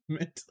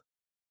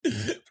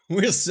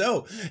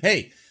so,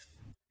 hey,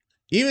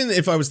 even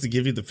if I was to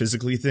give you the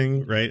physically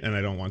thing, right, and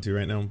I don't want to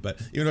right now, but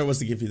even if I was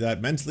to give you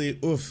that mentally,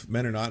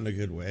 men are not in a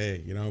good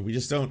way. We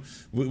just don't.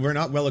 We're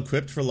not well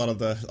equipped for a lot of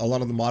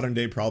the modern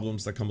day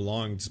problems that come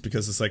along. Just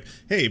because it's like,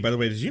 hey, by the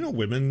way, did you know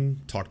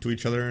women talk to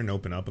each other and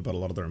open up about a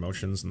lot of their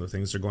emotions and the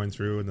things they're going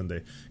through, and then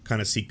they kind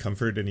of seek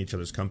comfort in each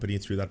other's company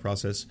through that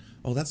process?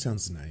 Oh, that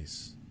sounds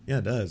nice. Yeah,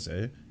 it does,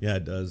 eh? Yeah,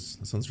 it does.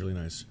 That sounds really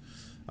nice.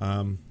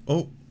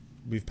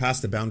 We've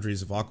passed the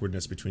boundaries of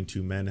awkwardness between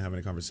two men having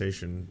a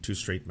conversation, two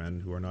straight men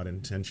who are not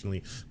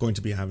intentionally going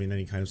to be having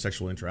any kind of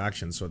sexual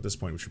interaction. So at this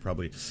point, we should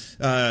probably,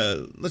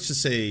 let's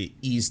just say,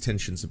 ease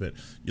tensions a bit.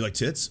 You like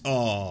tits?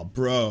 Oh,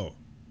 bro.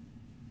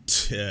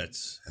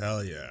 Tits.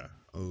 Hell yeah.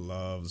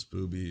 Loves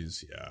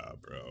boobies. Yeah,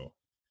 bro.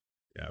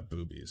 Yeah,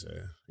 boobies,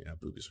 eh? Yeah,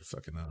 boobies are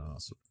fucking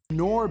awesome.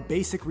 Nor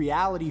basic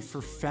reality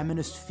for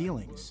feminist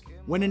feelings.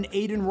 When an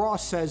Aiden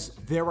Ross says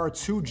there are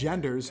two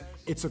genders,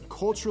 it's a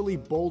culturally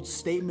bold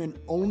statement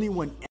only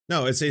when...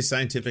 No, it's a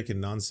scientific and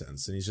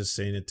nonsense, and he's just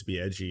saying it to be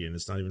edgy, and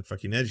it's not even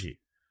fucking edgy.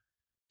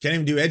 Can't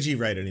even do edgy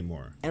right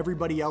anymore.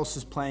 Everybody else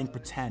is playing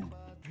pretend.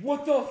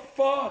 What the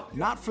fuck?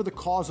 Not for the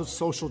cause of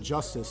social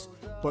justice,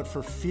 but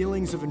for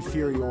feelings of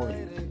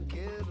inferiority.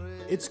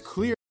 It's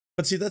clear.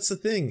 But see, that's the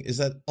thing, is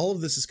that all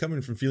of this is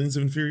coming from feelings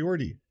of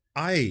inferiority.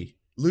 I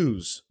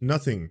lose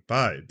nothing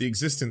by the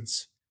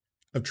existence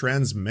of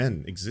trans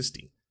men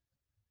existing.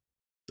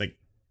 Like,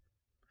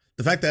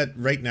 the fact that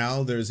right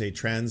now there's a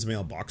trans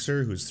male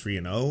boxer who's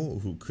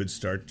 3-0, who could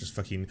start just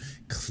fucking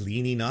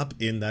cleaning up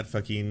in that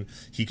fucking,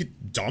 he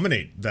could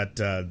dominate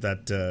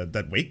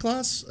that weight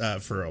class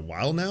for a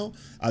while now.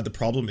 The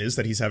problem is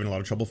that he's having a lot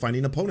of trouble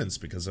finding opponents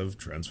because of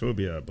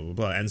transphobia, blah blah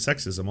blah, and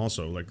sexism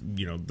also. Like,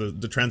 you know,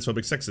 the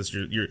transphobic sexist,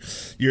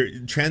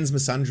 your trans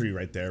misandry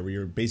right there, where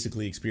you're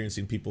basically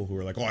experiencing people who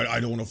are like, oh, I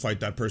don't want to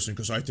fight that person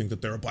because I think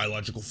that they're a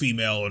biological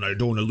female, and I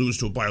don't want to lose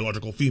to a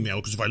biological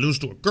female because if I lose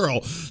to a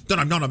girl, then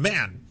I'm not a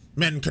man.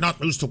 Men cannot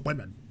lose to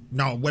women.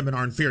 No, women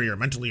are inferior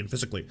mentally and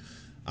physically.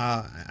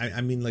 I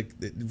mean, like,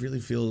 it really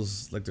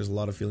feels like there's a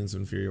lot of feelings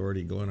of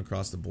inferiority going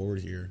across the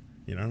board here,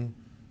 you know?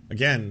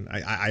 Again,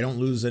 I don't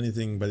lose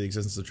anything by the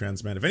existence of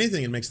trans men. If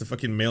anything, it makes the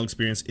fucking male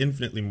experience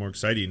infinitely more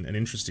exciting and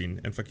interesting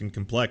and fucking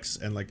complex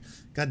and, like,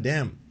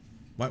 goddamn.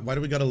 Why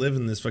do we gotta live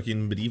in this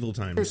fucking medieval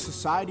time?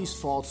 Society's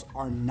faults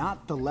are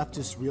not the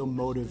leftist real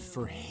motive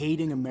for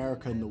hating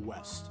America in the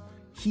West.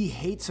 He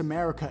hates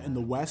America in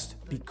the West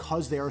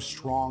because they are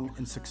strong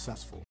and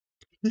successful.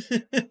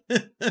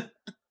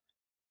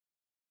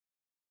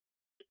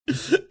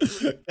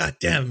 God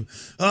damn.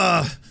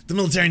 The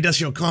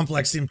military-industrial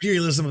complex, the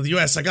imperialism of the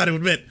U.S., I gotta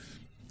admit,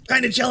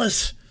 kind of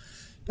jealous.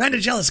 Kind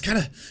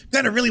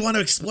of really want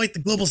to exploit the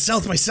global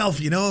south myself,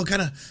 you know?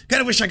 Kind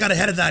of wish I got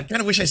ahead of that. Kind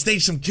of wish I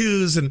staged some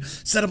coups and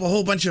set up a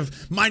whole bunch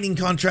of mining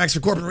contracts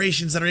for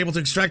corporations that are able to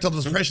extract all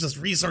those precious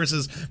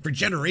resources for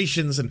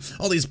generations, and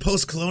all these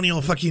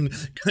post-colonial fucking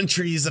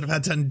countries that have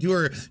had to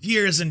endure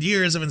years and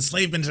years of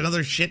enslavement and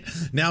other shit,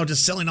 now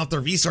just selling off their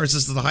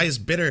resources to the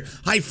highest bidder.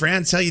 Hi,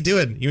 France, how you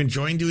doing? You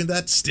enjoying doing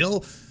that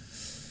still?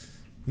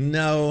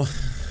 No.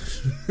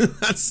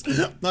 That's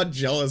not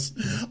jealous.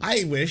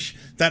 I wish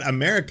that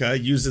America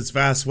used its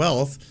vast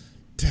wealth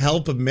to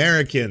help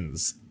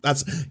Americans.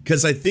 That's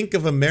because I think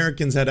if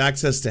Americans had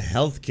access to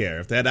healthcare,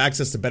 if they had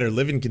access to better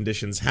living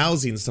conditions,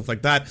 housing, stuff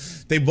like that,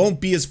 they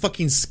won't be as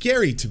fucking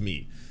scary to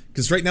me.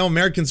 Because right now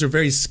Americans are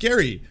very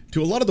scary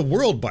to a lot of the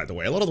world, by the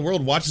way. A lot of the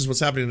world watches what's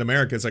happening in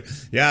America. It's like,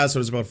 yeah, so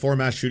there's about 4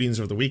 mass shootings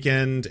over the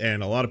weekend,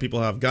 and a lot of people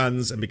have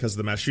guns, and because of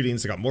the mass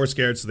shootings, they got more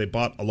scared, so they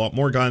bought a lot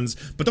more guns.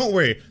 But don't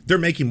worry, they're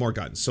making more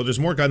guns. So there's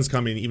more guns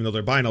coming, even though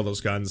they're buying all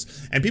those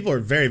guns. And people are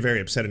very, very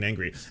upset and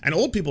angry. And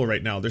old people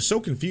right now, they're so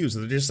confused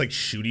that they're just like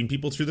shooting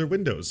people through their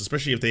windows,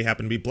 especially if they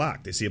happen to be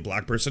black. They see a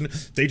black person,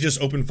 they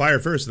just open fire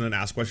first and then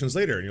ask questions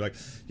later. And you're like,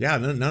 yeah,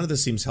 none of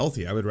this seems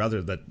healthy. I would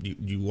rather that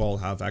you all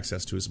have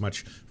access to as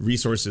much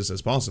resources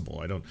as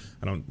possible. I don't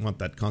want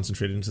that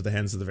concentrated into the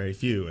hands of the very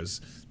few, as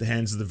the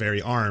hands of the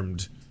very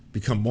armed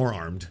become more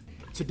armed.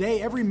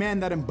 Today, every man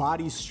that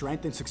embodies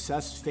strength and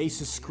success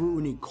faces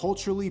scrutiny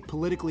culturally,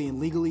 politically, and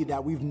legally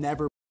that we've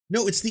never...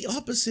 No, it's the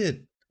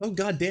opposite. Oh,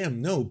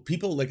 goddamn. No,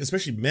 people, like,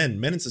 especially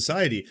men in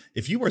society,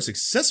 if you are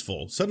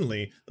successful,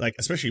 suddenly, like,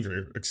 especially if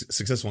you're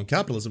successful in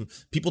capitalism,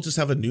 people just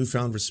have a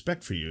newfound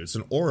respect for you. It's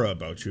an aura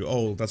about you.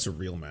 Oh, that's a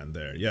real man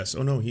there. Yes.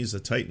 Oh, no, he's a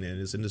titan in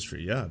his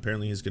industry. Yeah,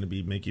 apparently he's going to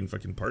be making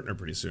fucking partner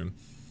pretty soon.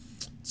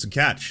 It's a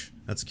catch.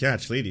 That's a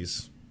catch,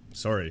 ladies.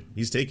 Sorry,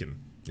 he's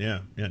taken.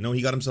 Yeah. No,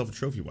 he got himself a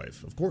trophy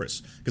wife, of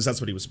course, because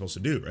that's what he was supposed to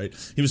do, right?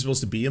 He was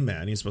supposed to be a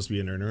man, he was supposed to be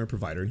an earner, a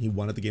provider, and he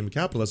won at the game of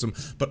capitalism,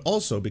 but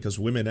also because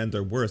women and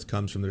their worth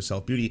comes from their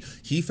self-beauty,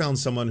 he found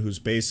someone who's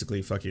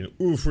basically fucking,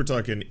 oof, we're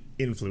talking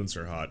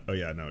influencer hot. Oh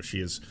yeah, no,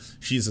 she's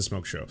a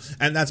smoke show.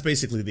 And that's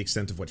basically the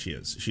extent of what she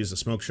is. She is a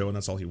smoke show, and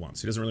that's all he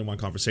wants. He doesn't really want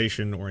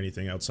conversation or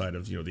anything outside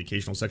of, you know, the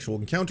occasional sexual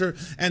encounter,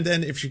 and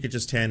then if she could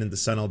just tan in the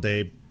sun all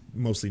day,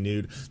 mostly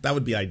nude, that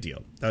would be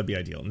ideal.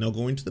 No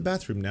going to the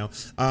bathroom now.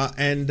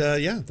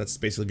 Yeah, that's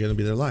basically going to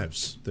be their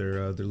lives.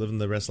 They're living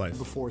the rest life.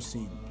 Before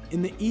seen.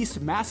 In the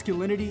East,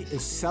 masculinity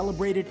is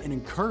celebrated and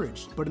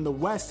encouraged, but in the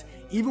West,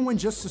 even when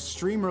just a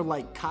streamer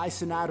like Kai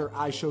Cenat or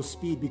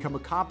iShowSpeed become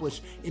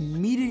accomplished,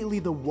 immediately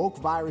the woke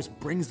virus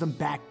brings them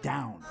back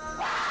down.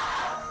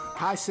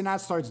 Kai Cenat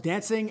starts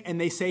dancing, and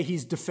they say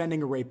he's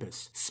defending a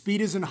rapist.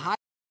 Speed is in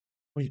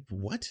Wait,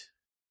 what?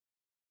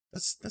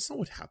 That's not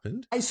what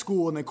happened. High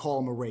school, and they call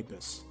him a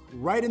rapist.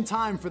 Right in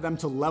time for them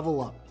to level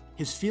up.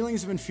 His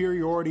feelings of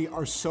inferiority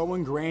are so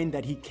ingrained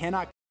that he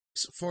cannot...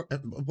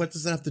 What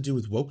does that have to do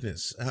with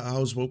wokeness?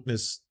 How is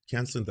wokeness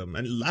canceling them?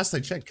 And last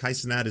I checked, Kai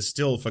Cenat is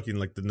still fucking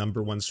like the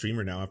 #1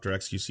 streamer now after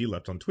XQC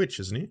left on Twitch,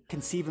 isn't he?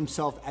 ...conceive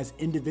himself as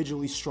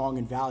individually strong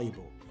and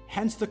valuable.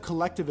 Hence the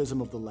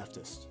collectivism of the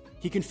leftist.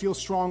 He can feel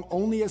strong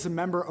only as a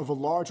member of a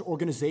large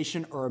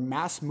organization or a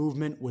mass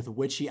movement with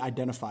which he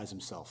identifies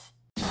himself.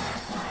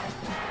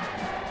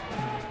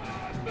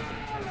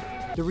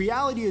 The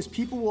reality is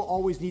people will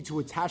always need to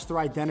attach their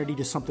identity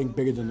to something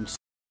bigger than themselves.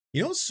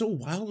 You know what's so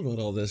wild about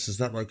all this is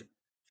that, like,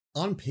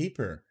 on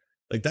paper,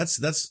 like that's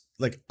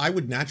like I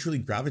would naturally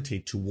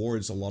gravitate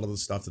towards a lot of the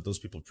stuff that those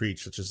people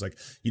preach, such as like,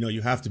 you know,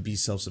 you have to be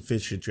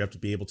self-sufficient, you have to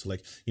be able to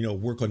like, you know,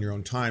 work on your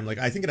own time. Like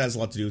I think it has a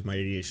lot to do with my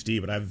ADHD,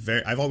 but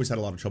I've always had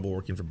a lot of trouble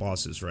working for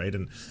bosses, right?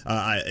 And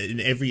in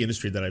every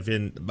industry that I've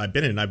been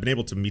in, I've been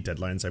able to meet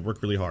deadlines. I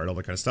work really hard, all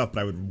that kind of stuff, but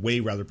I would way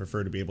rather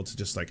prefer to be able to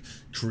just like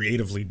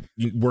creatively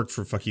work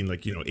for fucking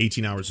like, you know,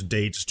 18 hours a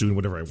day, just doing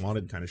whatever I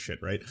wanted kind of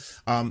shit, right?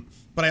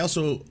 But I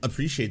also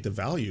appreciate the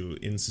value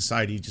in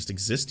society just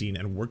existing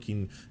and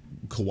working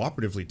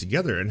cooperatively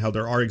together, and how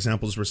there are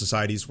examples where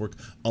societies work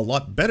a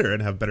lot better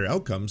and have better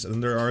outcomes, and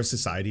then there are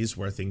societies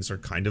where things are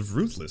kind of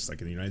ruthless,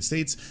 like in the United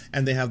States,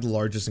 and they have the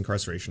largest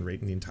incarceration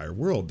rate in the entire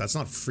world. That's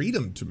not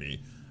freedom to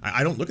me.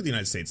 I don't look at the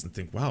United States and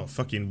think, wow,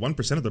 fucking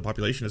 1% of the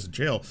population is in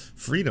jail.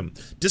 Freedom.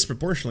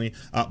 Disproportionately,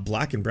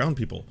 black and brown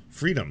people.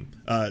 Freedom.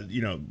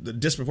 You know,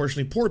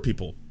 disproportionately poor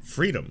people.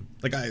 Freedom.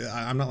 Like,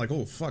 I'm not like,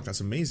 oh, fuck, that's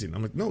amazing.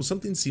 I'm like, no,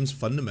 something seems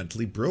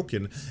fundamentally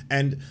broken.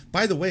 And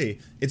by the way,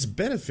 it's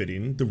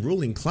benefiting the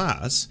ruling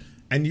class,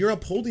 and you're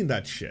upholding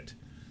that shit.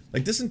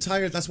 Like this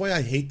entire, that's why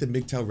I hate the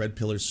MGTOW Red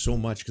Pillars so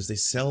much, because they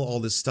sell all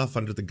this stuff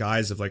under the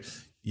guise of like,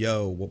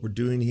 yo, what we're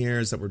doing here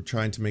is that we're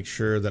trying to make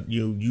sure that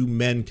you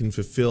men can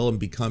fulfill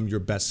and become your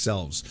best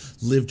selves,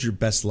 live your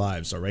best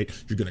lives, all right?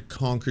 You're going to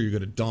conquer, you're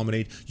going to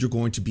dominate, you're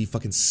going to be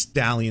fucking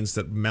stallions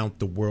that mount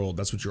the world.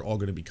 That's what you're all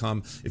going to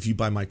become. If you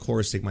buy my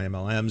course, take my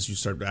MLMs, you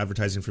start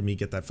advertising for me,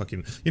 get that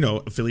fucking, you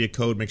know, affiliate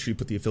code, make sure you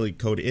put the affiliate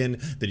code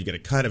in, then you get a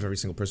cut of every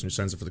single person who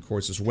signs up for the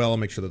course as well,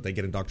 make sure that they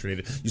get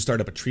indoctrinated. You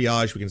start up a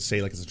triage, we can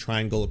say like it's a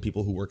triangle of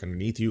people who work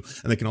underneath you,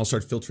 and they can all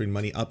start filtering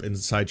money up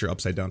inside your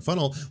upside down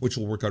funnel, which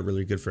will work out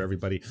really good for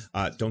everybody.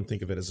 Don't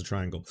think of it as a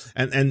triangle.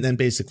 And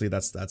basically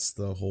that's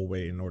the whole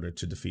way in order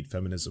to defeat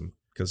feminism,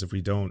 because if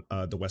we don't,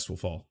 the West will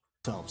fall.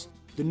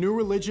 The new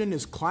religion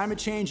is climate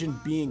change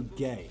and being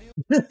gay.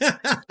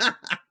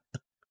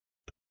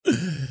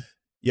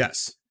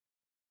 Yes.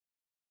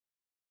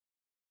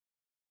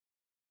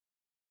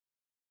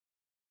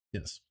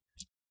 Yes.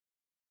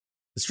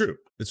 It's true.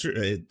 It's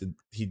true.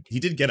 He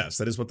did get us.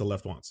 That is what the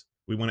left wants.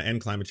 We want to end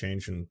climate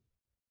change and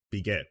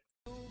be gay.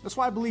 That's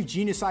why I believe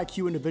genius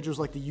IQ individuals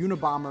like the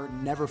Unabomber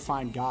never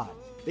find God.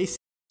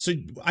 So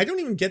I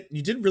don't even get,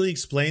 you didn't really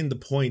explain the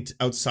point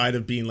outside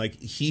of being like,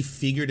 he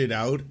figured it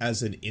out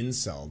as an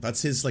incel.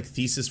 That's his like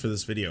thesis for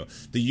this video.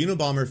 The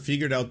Unabomber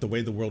figured out the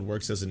way the world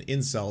works as an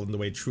incel and the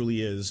way it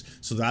truly is.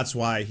 So that's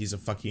why he's a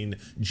fucking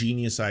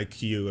genius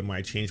IQ and why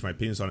I changed my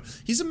opinions on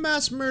it. He's a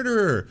mass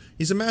murderer.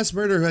 He's a mass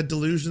murderer who had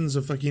delusions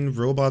of fucking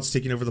robots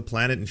taking over the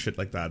planet and shit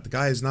like that. The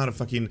guy is not a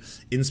fucking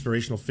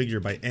inspirational figure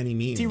by any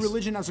means. See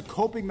religion as a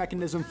coping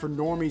mechanism for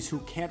normies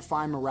who can't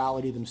find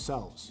morality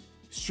themselves.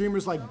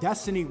 Streamers like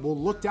Destiny will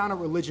look down at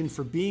religion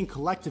for being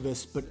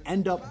collectivists, but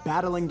end up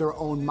battling their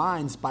own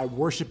minds by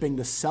worshiping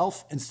the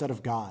self instead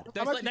of God.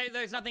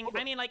 There's nothing,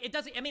 I mean, like, it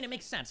doesn't, I mean, it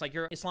makes sense. Like,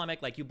 you're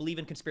Islamic, like, you believe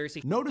in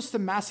conspiracy. Notice the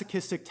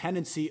masochistic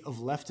tendency of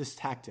leftist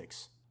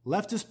tactics.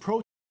 Leftist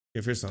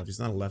Okay, first off, he's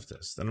not a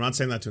leftist. And I'm not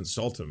saying that to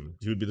insult him.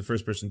 He would be the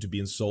first person to be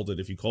insulted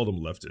if you called him a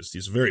leftist.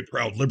 He's a very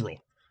proud liberal.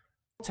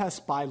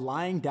 Protest by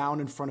lying down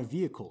in front of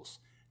vehicles.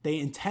 They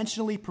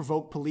intentionally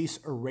provoke police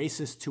or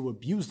racists to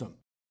abuse them.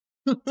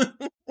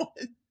 What?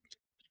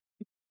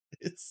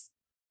 It's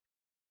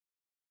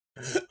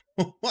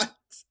what?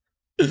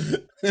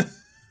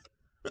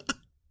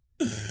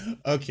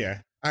 Okay.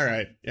 All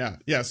right.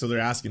 Yeah. So they're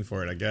asking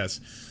for it, I guess.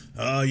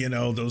 Oh, you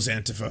know, those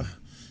Antifa,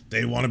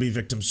 they want to be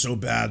victims so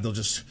bad they'll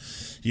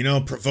just, you know,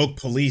 provoke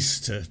police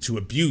to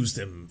abuse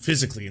them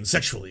physically and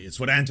sexually. It's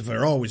what Antifa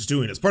are always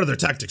doing. It's part of their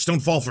tactics. Don't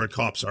fall for it,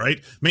 cops, all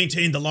right?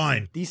 Maintain the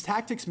line. These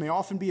tactics may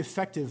often be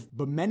effective,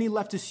 but many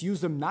leftists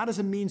use them not as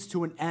a means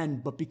to an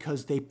end, but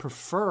because they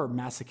prefer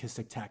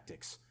masochistic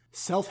tactics.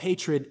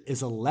 Self-hatred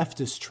is a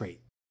leftist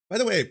trait. By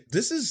the way,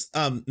 this is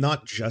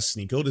not just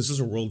Sneako. This is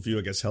a worldview,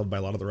 I guess, held by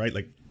a lot of the right.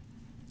 Like,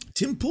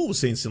 Tim Pool was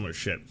saying similar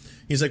shit.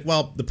 He's like,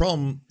 well, the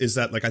problem is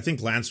that, like, I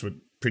think Lance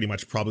would pretty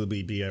much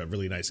probably be a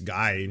really nice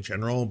guy in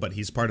general, but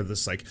he's part of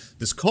this like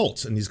this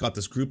cult, and he's got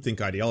this groupthink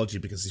ideology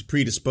because he's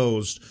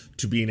predisposed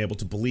to being able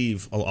to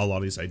believe a lot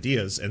of these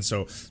ideas, and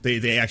so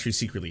they actually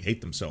secretly hate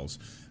themselves.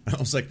 And I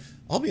was like,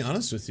 I'll be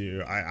honest with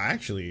you, I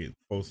actually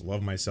both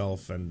love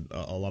myself and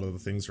a lot of the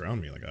things around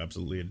me. Like, I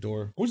absolutely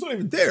adore. Who's not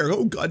even there?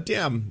 Oh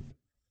goddamn!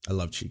 I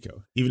love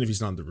Chico, even if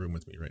he's not in the room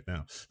with me right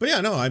now. But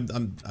yeah, no,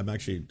 I'm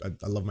actually,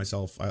 I love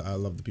myself. I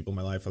love the people in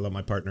my life. I love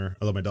my partner.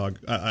 I love my dog.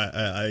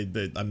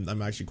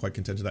 I'm actually quite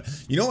content with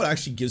that. You know what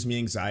actually gives me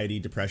anxiety,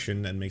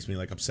 depression, and makes me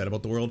like upset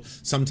about the world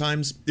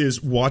sometimes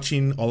is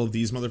watching all of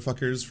these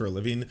motherfuckers for a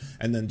living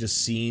and then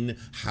just seeing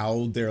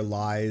how their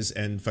lies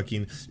and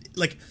fucking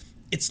like,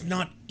 it's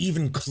not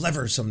even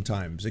clever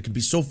sometimes. It can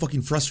be so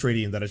fucking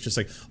frustrating that it's just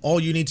like, all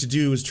you need to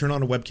do is turn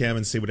on a webcam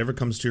and say whatever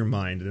comes to your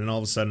mind. And then all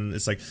of a sudden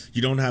it's like,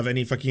 you don't have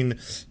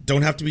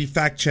to be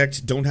fact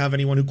checked. Don't have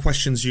anyone who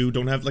questions you.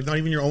 Don't have, like, not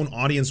even your own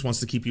audience wants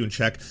to keep you in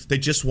check. They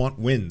just want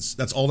wins.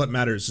 That's all that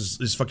matters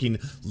is fucking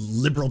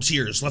liberal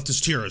tears,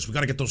 leftist tears. We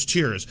got to get those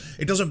tears.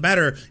 It doesn't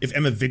matter if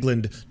Emma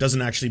Vigeland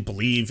doesn't actually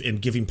believe in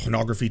giving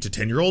pornography to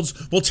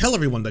 10-year-olds. We'll tell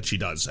everyone that she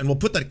does. And we'll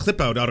put that clip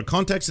out of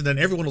context, and then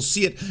everyone will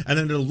see it, and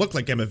then it'll look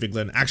like Emma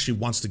Vigeland actually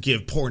wants to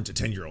give porn to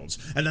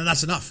 10-year-olds. And then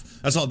that's enough.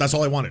 That's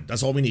all I wanted.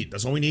 That's all we need.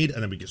 That's all we need,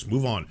 and then we just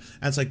move on.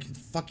 And it's like,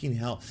 fucking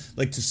hell.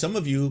 Like, to some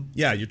of you,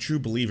 yeah, you're true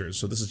believers,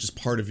 so this is just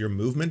part of your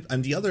movement.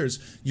 And the others,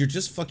 you're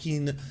just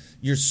fucking,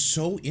 you're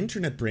so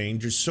internet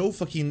brained, you're so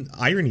fucking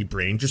irony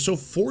brained, you're so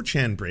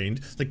 4chan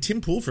brained, like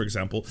Tim Pool, for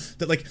example,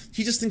 that, like,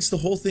 he just thinks the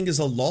whole thing is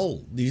a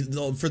lull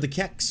for the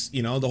keks,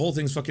 you know? The whole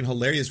thing's fucking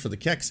hilarious for the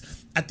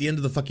keks. At the end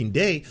of the fucking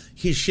day,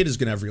 his shit is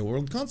gonna have real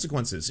world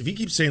consequences. If he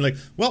keeps saying, like,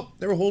 well,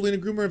 they were holding a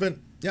groomer event.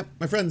 Yep,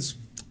 my friends,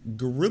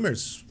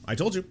 groomers. I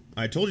told you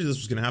this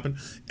was gonna happen.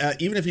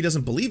 Even if he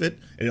doesn't believe it,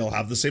 it'll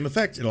have the same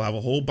effect. It'll have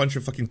a whole bunch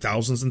of fucking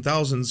thousands and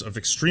thousands of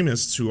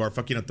extremists who are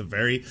fucking at the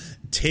very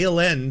tail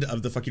end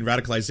of the fucking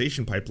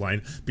radicalization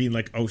pipeline, being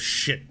like, oh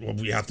shit, well,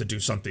 we have to do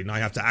something. I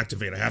have to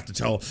activate. I have to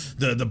tell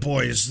the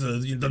boys,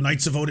 the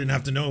Knights of Odin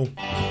have to know.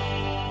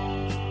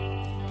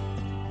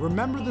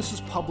 Remember, this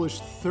was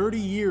published 30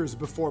 years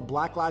before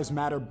Black Lives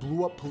Matter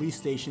blew up police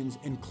stations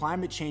and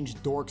climate change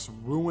dorks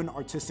ruin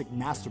artistic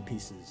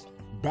masterpieces.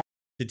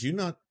 Did you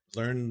not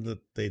learn that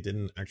they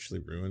didn't actually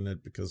ruin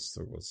it because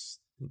there was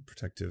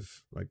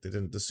protective, like,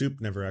 the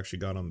soup never actually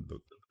got on the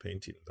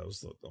painting? That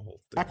was the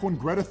whole thing. Back when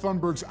Greta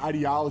Thunberg's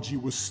ideology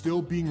was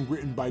still being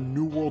written by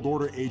New World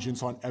Order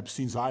agents on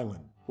Epstein's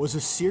Island. Was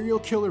a serial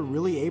killer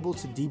really able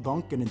to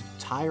debunk an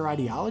entire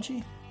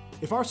ideology?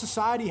 If our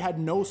society had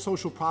no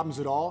social problems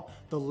at all,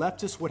 the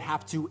leftists would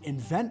have to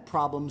invent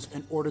problems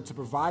in order to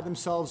provide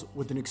themselves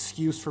with an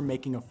excuse for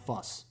making a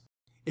fuss.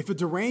 If a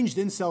deranged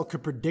incel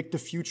could predict the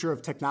future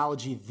of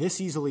technology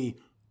this easily,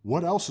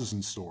 what else is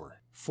in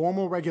store?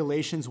 Formal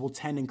regulations will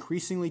tend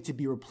increasingly to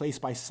be replaced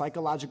by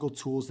psychological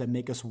tools that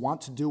make us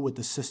want to do what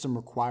the system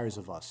requires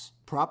of us.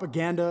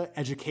 Propaganda,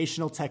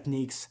 educational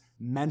techniques,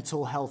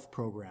 mental health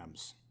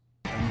programs.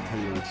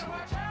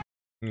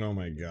 Oh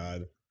my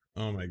god.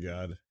 Oh my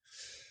god.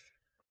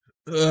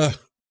 Ugh.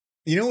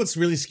 You know what's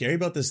really scary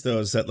about this, though,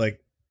 is that,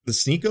 like, the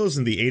Sneakos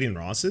and the Aiden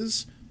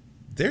Rosses,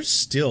 they're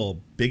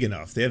still big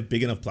enough. They have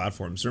big enough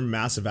platforms. They're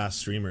massive ass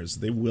streamers.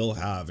 They will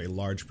have a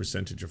large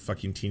percentage of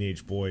fucking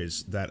teenage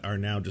boys that are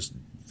now just,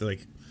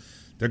 like,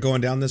 they're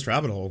going down this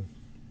rabbit hole.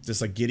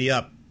 Just like, giddy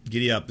up.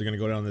 Giddy up. They're going to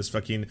go down this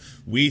fucking,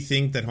 we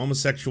think that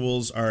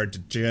homosexuals are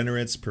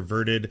degenerates,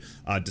 perverted,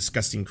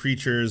 disgusting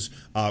creatures.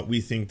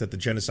 We think that the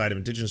genocide of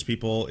indigenous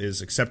people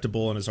is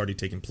acceptable and has already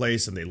taken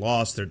place and they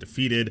lost, they're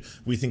defeated.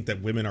 We think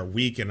that women are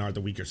weak and are the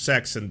weaker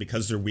sex, and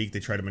because they're weak, they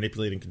try to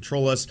manipulate and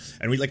control us.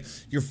 And we, like,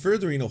 you're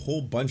furthering a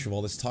whole bunch of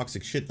all this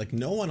toxic shit. Like,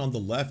 no one on the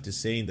left is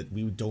saying that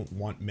we don't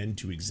want men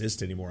to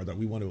exist anymore, that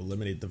we want to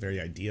eliminate the very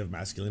idea of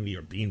masculinity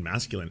or being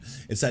masculine.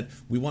 It's that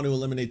we want to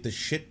eliminate the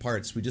shit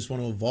parts. We just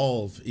want to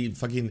evolve.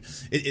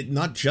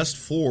 Not just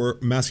for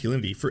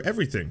masculinity, for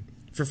everything.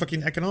 For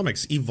fucking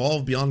economics,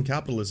 evolve beyond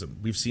capitalism.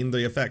 We've seen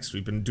the effects.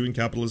 We've been doing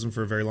capitalism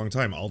for a very long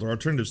time. Are there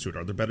alternatives to it?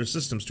 Are there better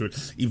systems to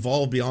it?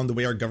 Evolve beyond the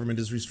way our government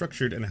is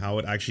restructured and how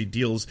it actually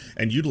deals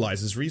and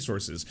utilizes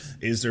resources.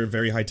 Is there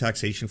very high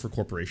taxation for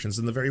corporations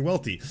and the very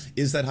wealthy?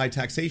 Is that high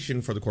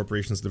taxation for the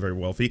corporations and the very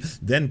wealthy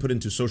then put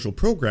into social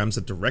programs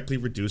that directly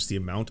reduce the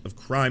amount of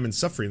crime and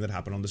suffering that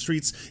happen on the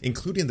streets,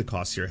 including the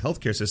cost to your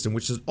healthcare system,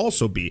 which should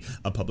also be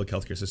a public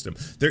healthcare system?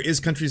 There is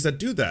countries that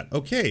do that.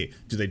 Okay.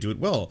 Do they do it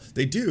well?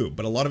 They do.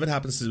 But a lot of it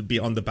happens to be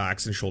on the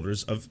backs and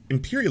shoulders of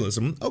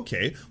imperialism.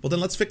 Okay, well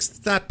then let's fix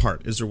that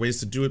part. Is there ways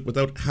to do it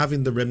without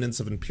having the remnants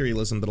of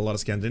imperialism that a lot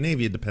of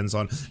Scandinavia depends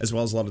on, as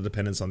well as a lot of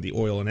dependence on the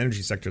oil and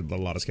energy sector that a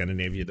lot of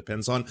Scandinavia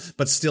depends on,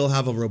 but still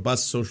have a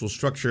robust social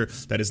structure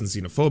that isn't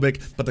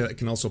xenophobic, but that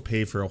can also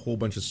pay for a whole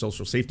bunch of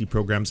social safety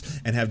programs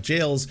and have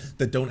jails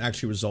that don't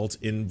actually result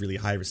in really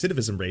high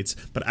recidivism rates,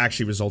 but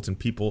actually result in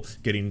people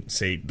getting,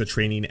 say, the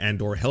training and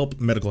or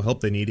medical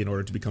help they need in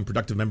order to become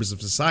productive members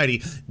of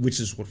society, which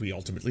is what we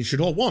ultimately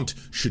should all want.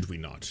 Should we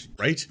not,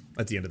 right?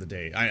 At the end of the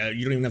day,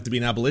 you don't even have to be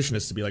an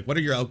abolitionist to be like, what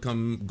are your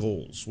outcome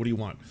goals? What do you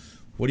want?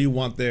 What do you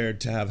want there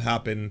to have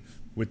happen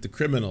with the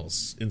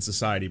criminals in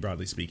society,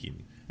 broadly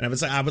speaking? And if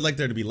it's like, I would like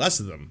there to be less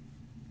of them.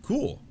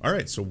 Cool. All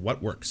right. So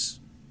what works?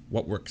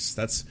 What works?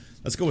 Let's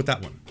go with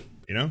that one,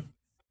 you know?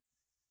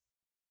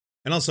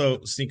 And also,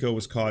 Sneako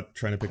was caught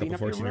trying to pick up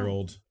a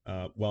 14-year-old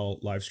while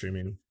live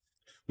streaming.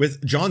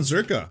 With John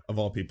Zerka, of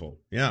all people.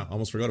 Yeah,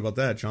 almost forgot about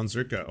that. John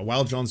Zerka. A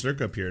wild John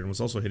Zerka appeared and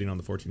was also hitting on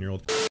the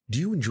 14-year-old. Do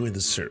you enjoy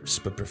the surfs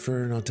but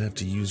prefer not to have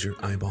to use your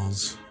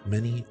eyeballs?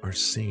 Many are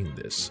saying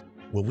this.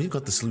 Well, we've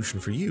got the solution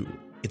for you.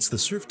 It's the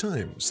Surf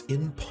Times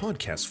in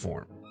podcast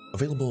form.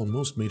 Available on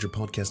most major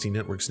podcasting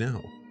networks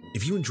now.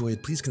 If you enjoy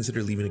it, please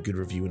consider leaving a good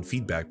review and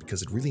feedback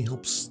because it really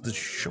helps the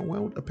show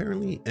out,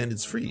 apparently, and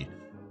it's free.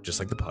 Just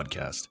like the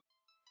podcast.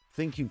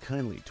 Thank you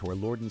kindly to our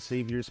Lord and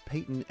Saviors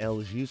Peyton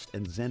L. Just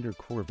and Xander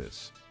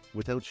Corvus.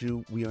 Without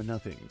you, we are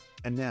nothing.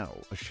 And now,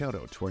 a shout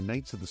out to our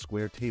Knights of the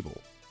Square Table.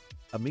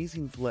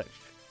 Amazing Flesh,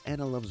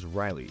 Anna Loves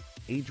Riley,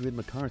 Adrian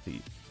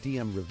McCarthy,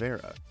 DM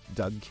Rivera,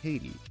 Doug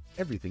Cady,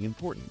 Everything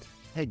Important,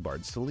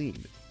 Hagbard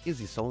Celine,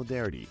 Izzy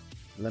Solidarity,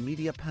 La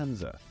Media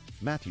Panza,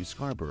 Matthew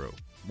Scarborough,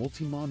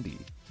 Multimondi,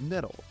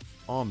 Metal,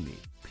 Omni,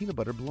 Peanut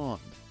Butter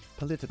Blonde,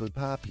 Political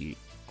Papi,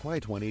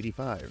 Quiet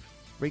 185,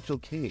 Rachel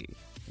K,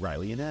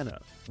 Riley and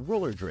Anna,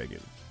 Roller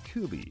Dragon,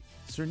 Kubi,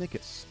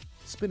 Cernicus,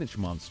 Spinach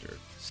Monster,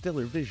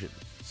 Stellar Vision,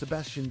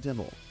 Sebastian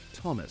Dimmel,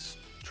 Thomas,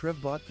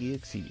 Trevbot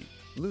EXE,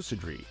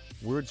 Lucidry,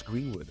 Words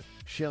Greenwood,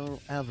 Cheryl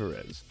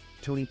Alvarez,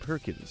 Tony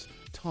Perkins,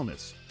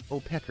 Thomas,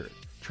 O'Pecker,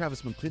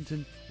 Travis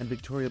McClinton, and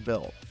Victoria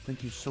Bell.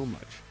 Thank you so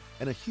much.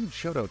 And a huge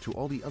shout out to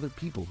all the other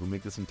people who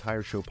make this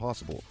entire show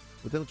possible.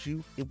 Without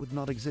you, it would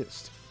not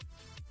exist.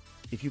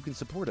 If you can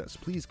support us,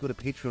 please go to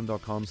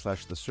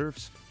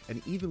patreon.com/thesurfs, and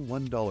even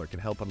 $1 can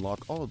help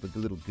unlock all of the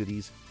little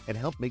goodies and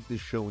help make this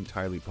show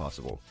entirely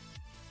possible.